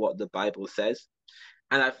thoughts to what the Bible says.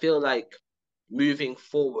 And I feel like moving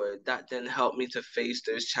forward, that then helped me to face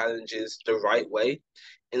those challenges the right way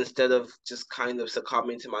instead of just kind of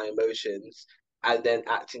succumbing to my emotions and then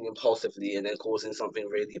acting impulsively and then causing something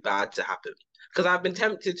really bad to happen. Because I've been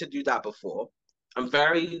tempted to do that before. I'm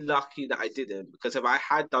very lucky that I didn't, because if I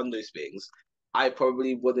had done those things, I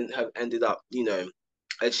probably wouldn't have ended up,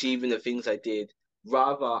 achieving the things I did.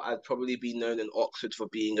 Rather, I'd probably be known in Oxford for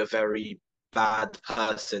being a very bad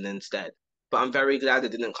person instead. But I'm very glad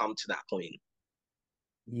it didn't come to that point.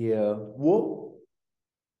 Yeah.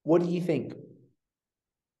 What do you think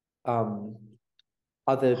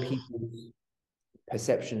other people's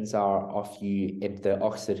perceptions are of you in the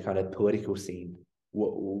Oxford kind of political scene?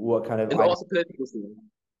 What kind of And idea? also political scene.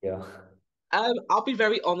 Yeah. I'll be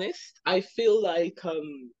very honest. I feel like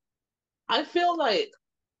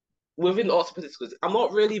within the arts political, I'm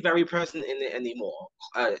not really very present in it anymore.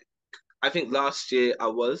 I think last year I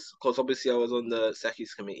was, because obviously I was on the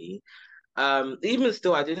Secchi's committee. Even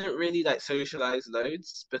still, I didn't really like socialize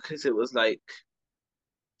loads because it was like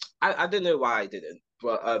I don't know why I didn't,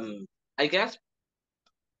 but I guess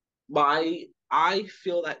I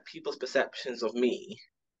feel like people's perceptions of me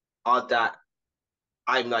are that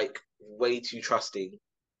I'm like way too trusting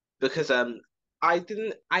because I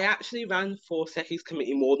actually ran for Secchi's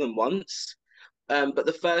committee more than once. But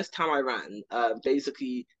the first time I ran,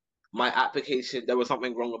 basically my application there was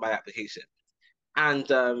something wrong with my application. And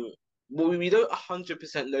well, we don't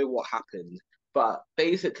 100% know what happened, but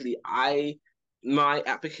basically my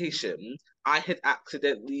application I had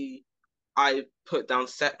accidentally I put down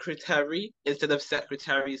secretary instead of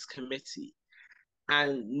secretary's committee,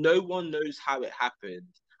 and no one knows how it happened.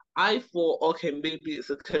 I thought, okay, maybe it's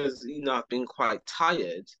because I've been quite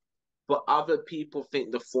tired, but other people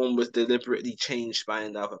think the form was deliberately changed by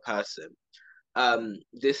another person.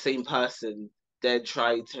 This same person then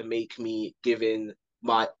tried to make me give in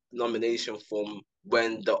my nomination form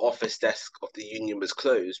when the office desk of the union was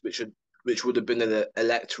closed, which would have been an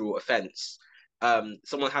electoral offence.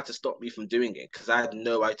 Someone had to stop me from doing it because I had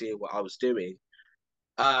no idea what I was doing.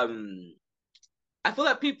 Um, I feel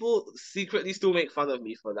like people secretly still make fun of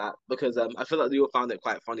me for that because I feel like they all found it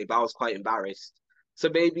quite funny, but I was quite embarrassed. So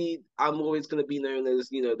maybe I'm always going to be known as,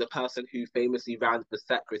 the person who famously ran for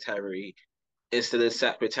secretary instead of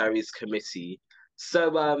secretary's committee.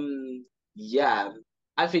 So yeah,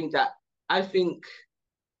 I think that I think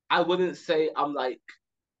I wouldn't say I'm like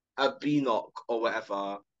a B-knock or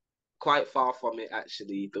whatever. Quite far from it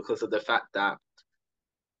actually, because of the fact that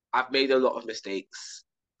I've made a lot of mistakes.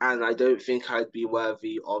 And I don't think I'd be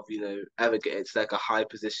worthy of, ever getting to like a high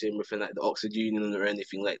position within like the Oxford Union or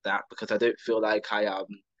anything like that, because I don't feel like I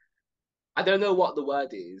don't know what the word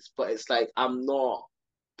is, but it's like I'm not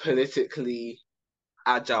politically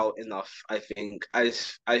agile enough. I think I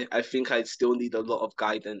think I still need a lot of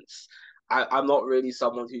guidance. I'm not really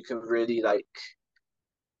someone who can really like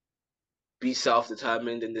be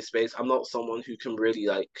self-determined in this space. I'm not someone who can really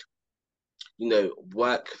like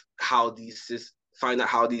work how find out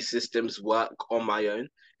how these systems work on my own,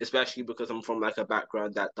 especially because I'm from like a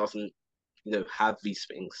background that doesn't have these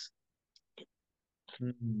things.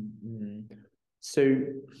 Mm-hmm. So,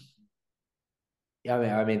 yeah,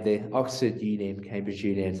 I mean, the Oxford Union, Cambridge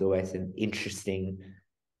Union is always an interesting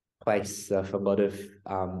place for a lot of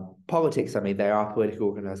politics. I mean, they are political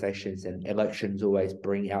organizations, and elections always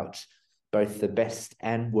bring out both the best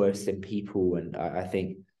and worst in people. And I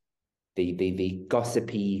think the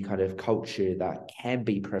gossipy kind of culture that can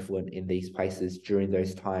be prevalent in these places during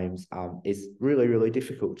those times is really, really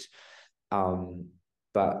difficult. Um,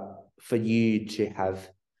 but for you to have,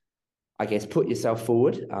 I guess, put yourself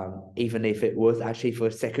forward, even if it was actually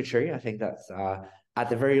for secretary, I think that's at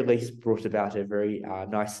the very least brought about a very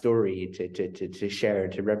nice story to share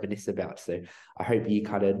and to reminisce about. So I hope you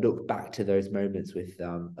kind of look back to those moments with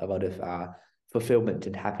a lot of fulfillment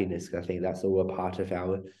and happiness. I think that's all a part of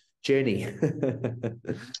our journey.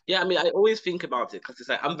 Yeah, I mean, I always think about it because it's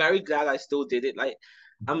like I'm very glad I still did it. Like,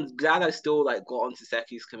 I'm glad I still like got onto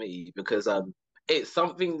Seki's committee because it's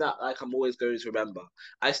something that like I'm always going to remember.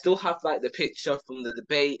 I still have like the picture from the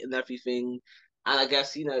debate and everything, and I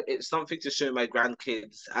guess it's something to show my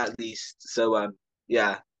grandkids at least. So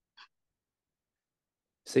yeah.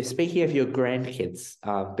 So speaking of your grandkids,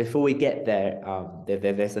 before we get there,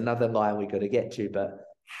 there's another line we got to get to. But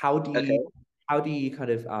how do you Okay. how do you kind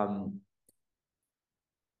of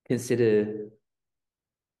consider,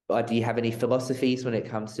 do you have any philosophies when it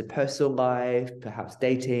comes to personal life, perhaps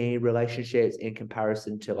dating, relationships, in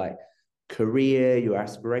comparison to like career, your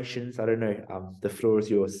aspirations? I don't know. The floor is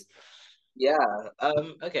yours. Yeah.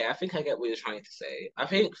 Okay. I think I get what you're trying to say. I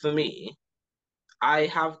think for me, I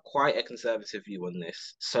have quite a conservative view on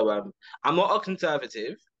this. So I'm not a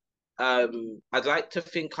conservative. I'd like to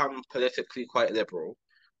think I'm politically quite liberal.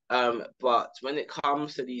 But when it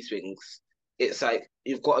comes to these things, it's like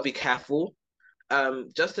you've got to be careful.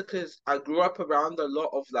 Just because I grew up around a lot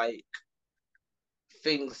of like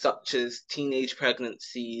things such as teenage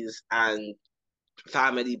pregnancies and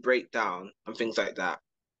family breakdown and things like that.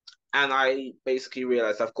 And I basically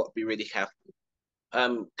realized I've got to be really careful.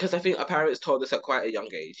 Because I think our parents told us at quite a young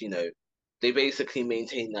age, they basically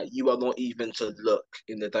maintain that you are not even to look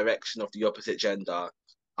in the direction of the opposite gender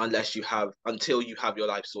until you have your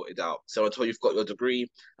life sorted out. So until you've got your degree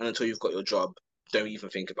and until you've got your job, don't even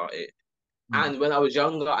think about it. Mm. And when I was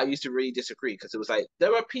younger, I used to really disagree because it was like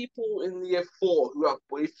there are people in year 4 who have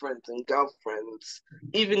boyfriends and girlfriends.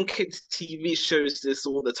 Even kids' TV shows this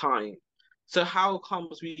all the time. So how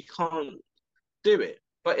comes we can't do it?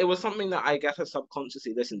 But it was something that I guess I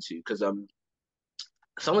subconsciously listened to because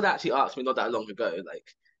someone actually asked me not that long ago,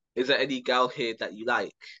 like, is there any girl here that you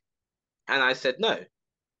like? And I said no.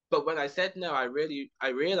 But when I said no, I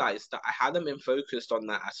realized that I hadn't been focused on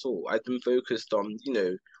that at all. I'd been focused on,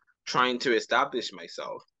 trying to establish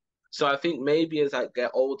myself. So I think maybe as I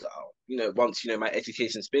get older, once, my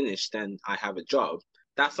education's finished, then I have a job.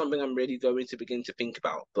 That's something I'm really going to begin to think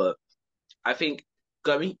about. But I think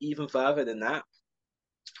going even further than that,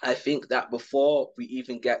 I think that before we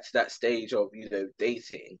even get to that stage of,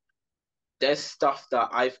 dating, there's stuff that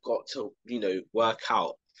I've got to, work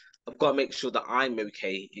out. I've got to make sure that I'm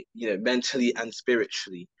okay, mentally and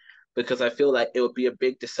spiritually, because I feel like it would be a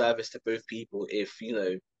big disservice to both people if,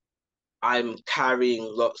 I'm carrying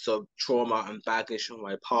lots of trauma and baggage from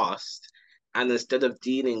my past. And instead of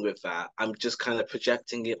dealing with that, I'm just kind of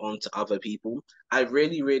projecting it onto other people. I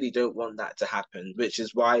really, really don't want that to happen, which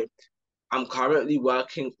is why I'm currently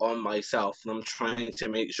working on myself and I'm trying to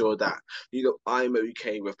make sure that, I'm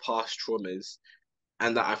okay with past traumas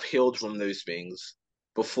and that I've healed from those things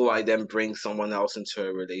before I then bring someone else into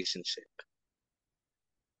a relationship.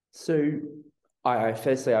 So, I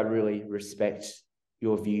firstly, I really respect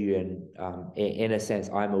your view, and in a sense,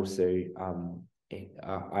 I'm also,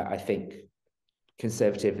 I think,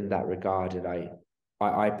 conservative in that regard, and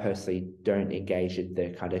I personally don't engage in the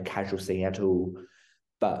kind of casual scene at all.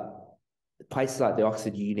 But places like the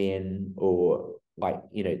Oxford Union, or like,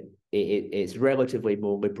 it's relatively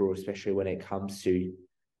more liberal, especially when it comes to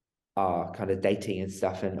kind of dating and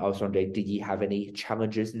stuff. And I was wondering, did you have any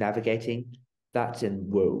challenges navigating that?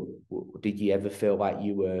 And did you ever feel like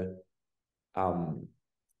um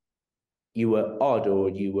you were odd, or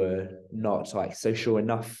you were not like social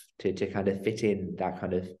enough to kind of fit in that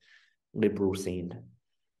kind of liberal scene?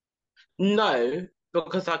 No,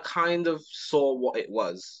 because I kind of saw what it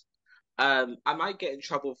was. I might get in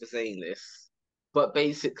trouble for saying this, but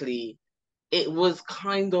basically, it was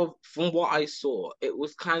kind of, from what I saw, it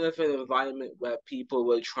was kind of an environment where people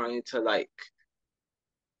were trying to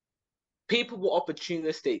people were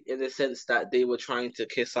opportunistic in the sense that they were trying to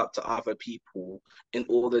kiss up to other people in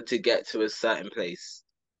order to get to a certain place.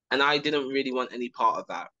 And I didn't really want any part of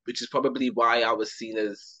that, which is probably why I was seen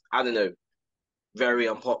as, I don't know, very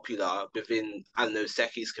unpopular within, I don't know,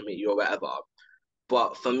 Seki's committee or whatever.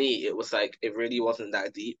 But for me, it was like, it really wasn't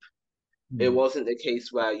that deep. It Mm. wasn't the case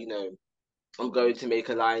where, I'm going to make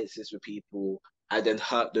alliances with people and then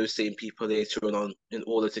hurt those same people later on in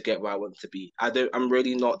order to get where I want to be. I'm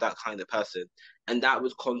really not that kind of person. And that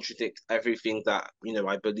would contradict everything that,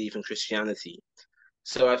 I believe in Christianity.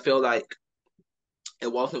 So I feel like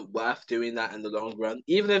it wasn't worth doing that in the long run,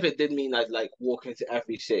 even if it did mean I'd like walk into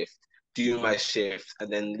every shift, do my shift,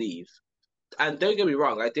 and then leave. And don't get me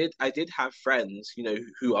wrong, I did have friends,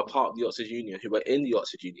 who are part of the Oxford Union, who were in the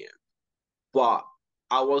Oxford Union, but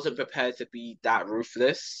I wasn't prepared to be that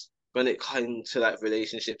ruthless when it came to like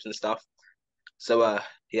relationships and stuff. So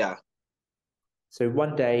yeah. So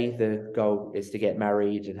one day the goal is to get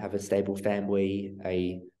married and have a stable family,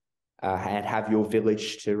 and have your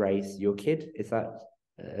village to raise your kid. Is that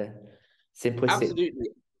uh, simplistic? Absolutely.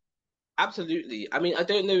 Absolutely. I mean, I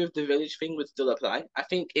don't know if the village thing would still apply. I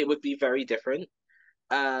think it would be very different.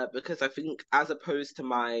 Because I think as opposed to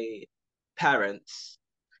my parents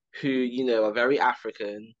who, are very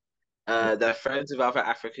African, they're friends with other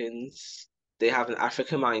Africans, they have an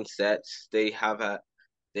African mindset, they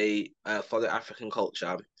follow African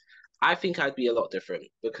culture. I think I'd be a lot different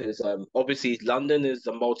because obviously London is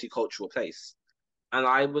a multicultural place, and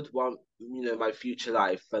I would want my future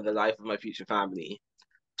life and the life of my future family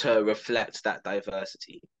to reflect that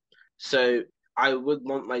diversity. So I would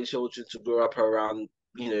want my children to grow up around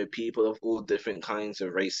people of all different kinds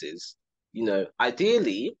of races.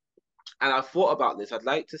 Ideally, and I've thought about this. I'd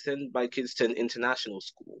like to send my kids to an international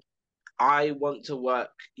school. I want to work,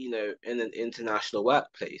 in an international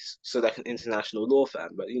workplace, so like an international law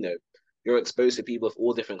firm, but you're exposed to people of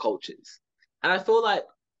all different cultures. And I feel like,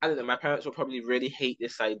 I don't know, my parents will probably really hate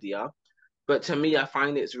this idea, but to me, I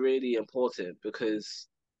find it's really important because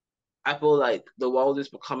I feel like the world is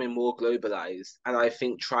becoming more globalized, and I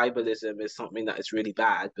think tribalism is something that is really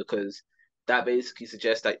bad because that basically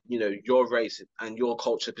suggests that, you know, your race and your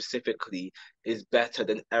culture specifically is better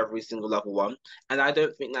than every single other one. And I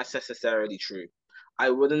don't think that's necessarily true. I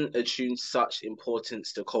wouldn't attune such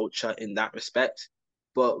importance to culture in that respect,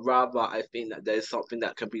 but rather I think that there's something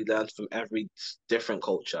that can be learned from every different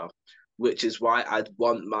culture, which is why I'd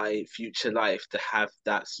want my future life to have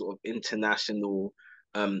that sort of international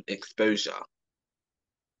exposure.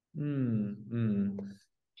 Mm.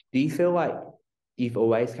 Do you feel like you've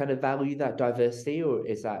always kind of valued that diversity, or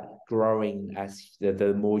is that growing as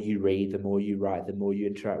the more you read, the more you write, the more you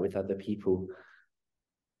interact with other people?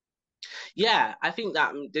 Yeah, I think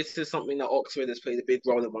that this is something that Oxford has played a big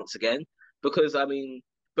role in once again, because I mean,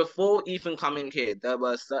 before even coming here, there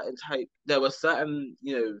were certain,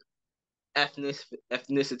 you know,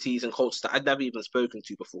 ethnicities and cultures that I'd never even spoken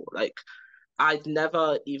to before. Like, I'd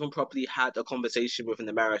never even properly had a conversation with an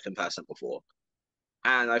American person before.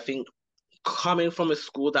 And I think coming from a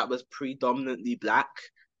school that was predominantly black,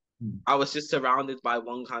 Mm. I was just surrounded by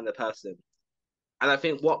one kind of person. And I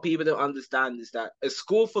think what people don't understand is that a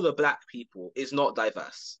school full of black people is not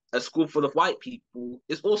diverse. A school full of white people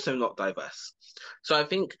is also not diverse. So I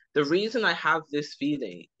think the reason I have this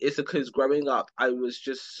feeling is because growing up, I was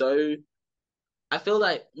just so, I feel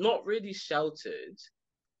like not really sheltered,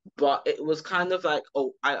 but it was kind of like,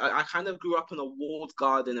 oh, I kind of grew up in a walled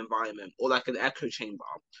garden environment or like an echo chamber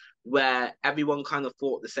where everyone kind of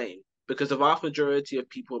thought the same. Because the vast majority of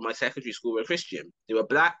people in my secondary school were Christian. They were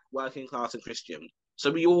black, working class, and Christian.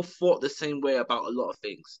 So we all thought the same way about a lot of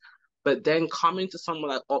things. But then coming to somewhere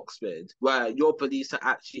like Oxford, where your beliefs are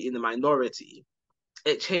actually in the minority,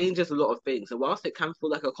 it changes a lot of things. And whilst it can feel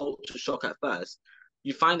like a culture shock at first,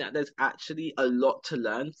 you find that there's actually a lot to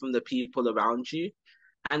learn from the people around you,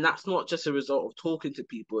 and that's not just a result of talking to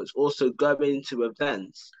people, it's also going to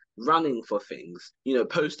events, running for things, you know,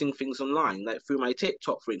 posting things online. Like through my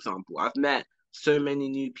TikTok, for example, I've met so many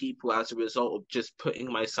new people as a result of just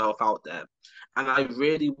putting myself out there. And I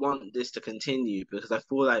really want this to continue because I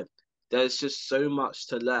feel like there's just so much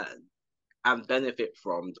to learn and benefit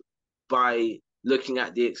from by looking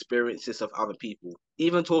at the experiences of other people.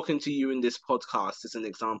 Even talking to you in this podcast is an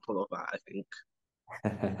example of that, I think.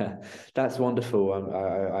 That's wonderful.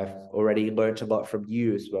 I've already learned a lot from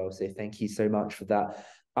you as well. So thank you so much for that.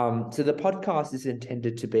 So the podcast is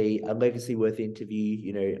intended to be a legacy-worthy interview.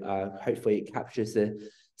 You know, hopefully it captures a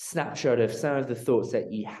snapshot of some of the thoughts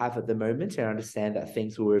that you have at the moment, and understand that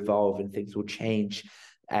things will evolve and things will change.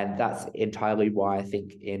 And that's entirely why I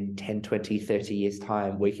think in 10, 20, 30 years'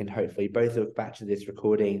 time, we can hopefully both look back to this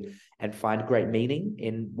recording and find great meaning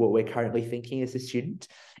in what we're currently thinking as a student.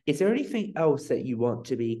 Is there anything else that you want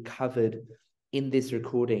to be covered in this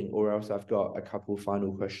recording, or else I've got a couple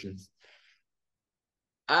final questions?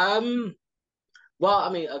 Um, well, I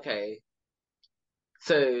mean, okay.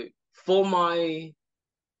 So for my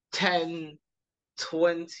 10,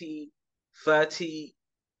 20, 30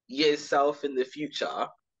 years self in the future,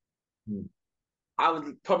 Hmm. I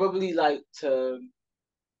would probably like to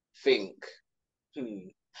think,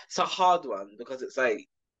 it's a hard one because it's like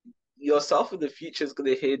yourself in the future is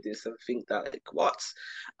gonna hear this and think that like what?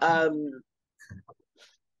 Um,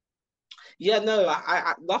 yeah, no,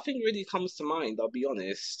 nothing really comes to mind, I'll be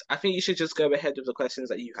honest. I think you should just go ahead with the questions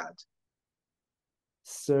that you had.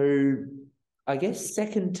 So I guess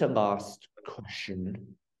second to last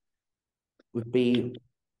question would be,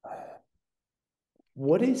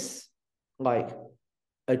 what is like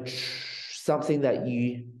something that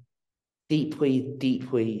you deeply,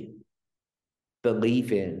 deeply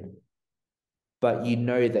believe in, but you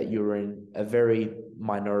know that you're in a very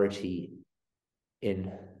minority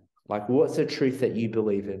in? Like, what's a truth that you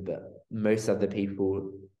believe in, but most other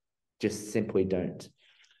people just simply don't?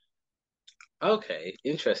 Okay,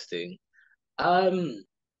 interesting. Um,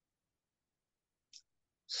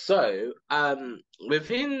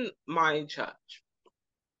 within my church,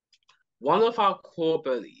 one of our core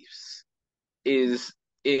beliefs is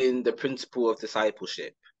in the principle of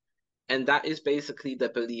discipleship. And that is basically the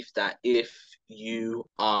belief that if you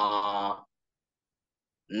are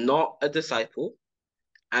not a disciple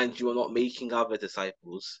and you are not making other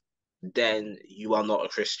disciples, then you are not a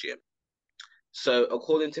Christian. So,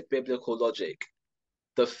 according to biblical logic,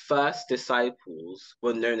 the first disciples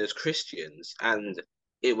were known as Christians, and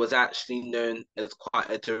it was actually known as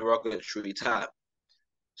quite a derogatory term.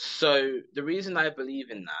 So the reason I believe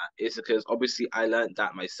in that is because obviously I learned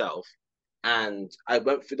that myself, and I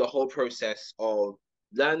went through the whole process of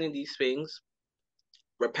learning these things,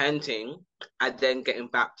 repenting, and then getting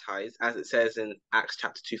baptized, as it says in Acts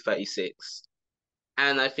chapter 2:36.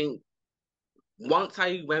 And I think once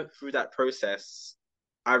I went through that process,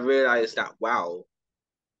 I realized that wow,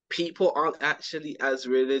 people aren't actually as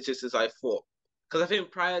religious as I thought. Because I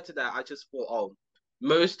think prior to that, I just thought, oh,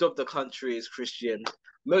 most of the country is Christian,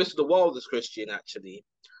 most of the world is Christian, actually.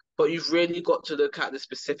 But you've really got to look at the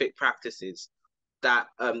specific practices that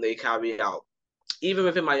they carry out. Even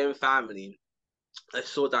within my own family, I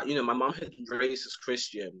saw that, my mom had been raised as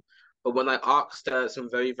Christian, but when I asked her some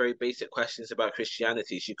very, very basic questions about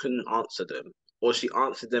Christianity, she couldn't answer them, or she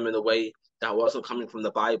answered them in a way that wasn't coming from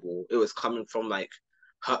the Bible. It was coming from like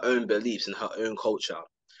her own beliefs and her own culture.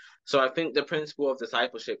 So I think the principle of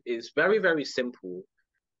discipleship is very, very simple,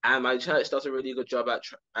 and my church does a really good job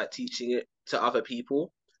at teaching it to other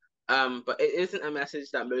people. But it isn't a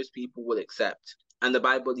message that most people will accept, and the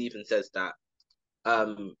Bible even says that.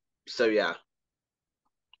 So yeah.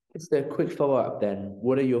 Just a quick follow-up then.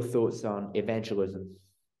 What are your thoughts on evangelism?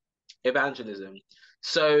 Evangelism.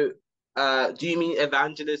 So, do you mean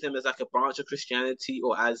evangelism as like a branch of Christianity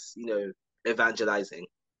or as, evangelizing?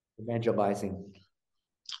 Evangelizing.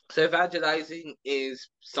 So, evangelizing is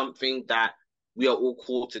something that we are all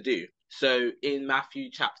called to do. So, in Matthew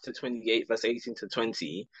chapter 28, verse 18 to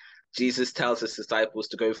 20, Jesus tells his disciples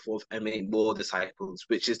to go forth and make more disciples,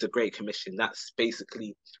 which is the Great Commission. That's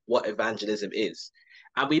basically what evangelism is.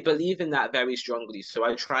 And we believe in that very strongly. So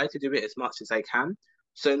I try to do it as much as I can.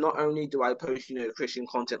 So not only do I post, Christian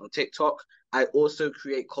content on TikTok, I also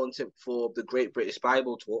create content for the Great British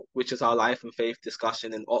Bible Talk, which is our life and faith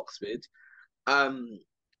discussion in Oxford.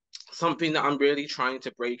 Something that I'm really trying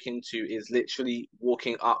to break into is literally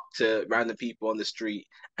walking up to random people on the street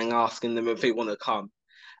and asking them if they want to come.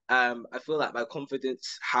 I feel like my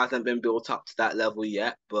confidence hasn't been built up to that level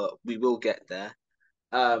yet, but we will get there.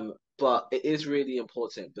 But it is really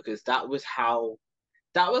important because that was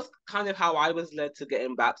kind of how I was led to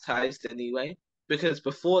getting baptized anyway. Because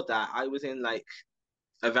before that, I was in like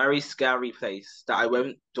a very scary place that I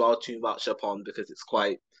won't dwell too much upon because it's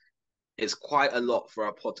quite a lot for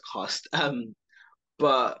our podcast.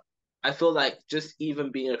 But I feel like just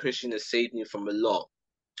even being a Christian has saved me from a lot.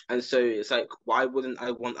 And so it's like, why wouldn't I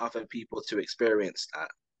want other people to experience that,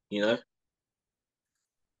 you know?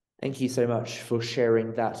 Thank you so much for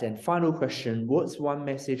sharing that. And final question, what's one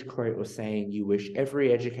message, quote, or saying you wish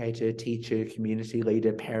every educator, teacher, community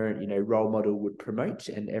leader, parent, role model would promote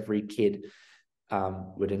and every kid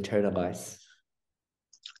would internalize?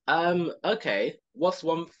 Okay. What's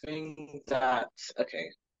one thing that,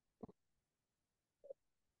 okay,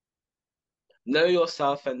 know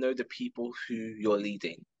yourself and know the people who you're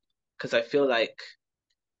leading. Because I feel like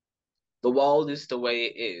the world is the way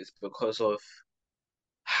it is because of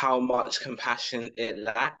how much compassion it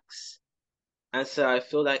lacks. And so I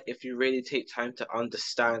feel like if you really take time to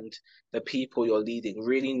understand the people you're leading,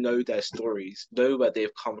 really know their stories, know where they've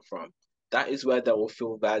come from, that is where they will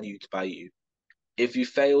feel valued by you. If you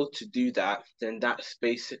fail to do that, then that's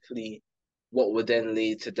basically what would then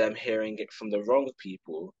lead to them hearing it from the wrong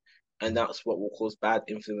people. And that's what will cause bad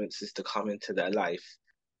influences to come into their life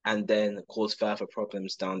and then cause further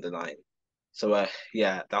problems down the line. So,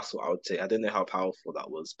 yeah, that's what I would say. I don't know how powerful that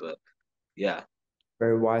was, but yeah.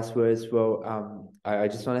 Very wise words. Well, I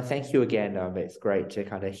just want to thank you again. It's great to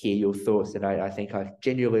kind of hear your thoughts, and I think I've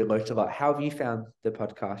genuinely learned a lot. How have you found the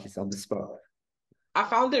podcast? It's on the spot. I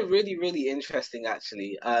found it really, really interesting,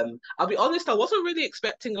 actually. I'll be honest, I wasn't really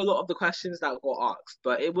expecting a lot of the questions that got asked,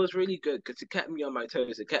 but it was really good because it kept me on my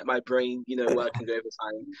toes. It kept my brain, working over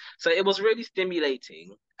time. So it was really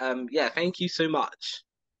stimulating. Yeah, thank you so much.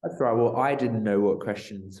 That's right. Well, I didn't know what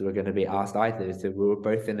questions were going to be asked either, so we were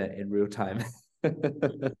both in it in real time.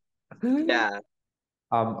 Yeah.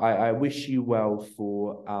 I wish you well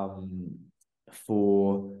for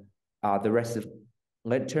the rest of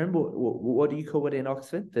Lent term. What do you call it in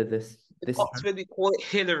Oxford? In This term? Oxford, we call it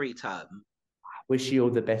Hillary term. Wish you all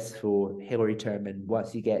the best for Hillary term, and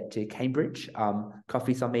once you get to Cambridge,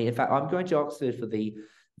 coffee's on me. In fact, I'm going to Oxford for the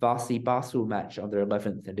varsity basketball match on the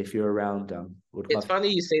 11th, and if you're around, would It's love.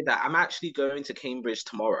 funny you say that. I'm actually going to Cambridge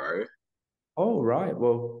tomorrow. Oh, right.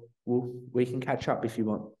 Well, we can catch up if you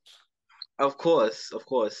want. Of course, of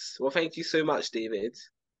course. Well, thank you so much, David.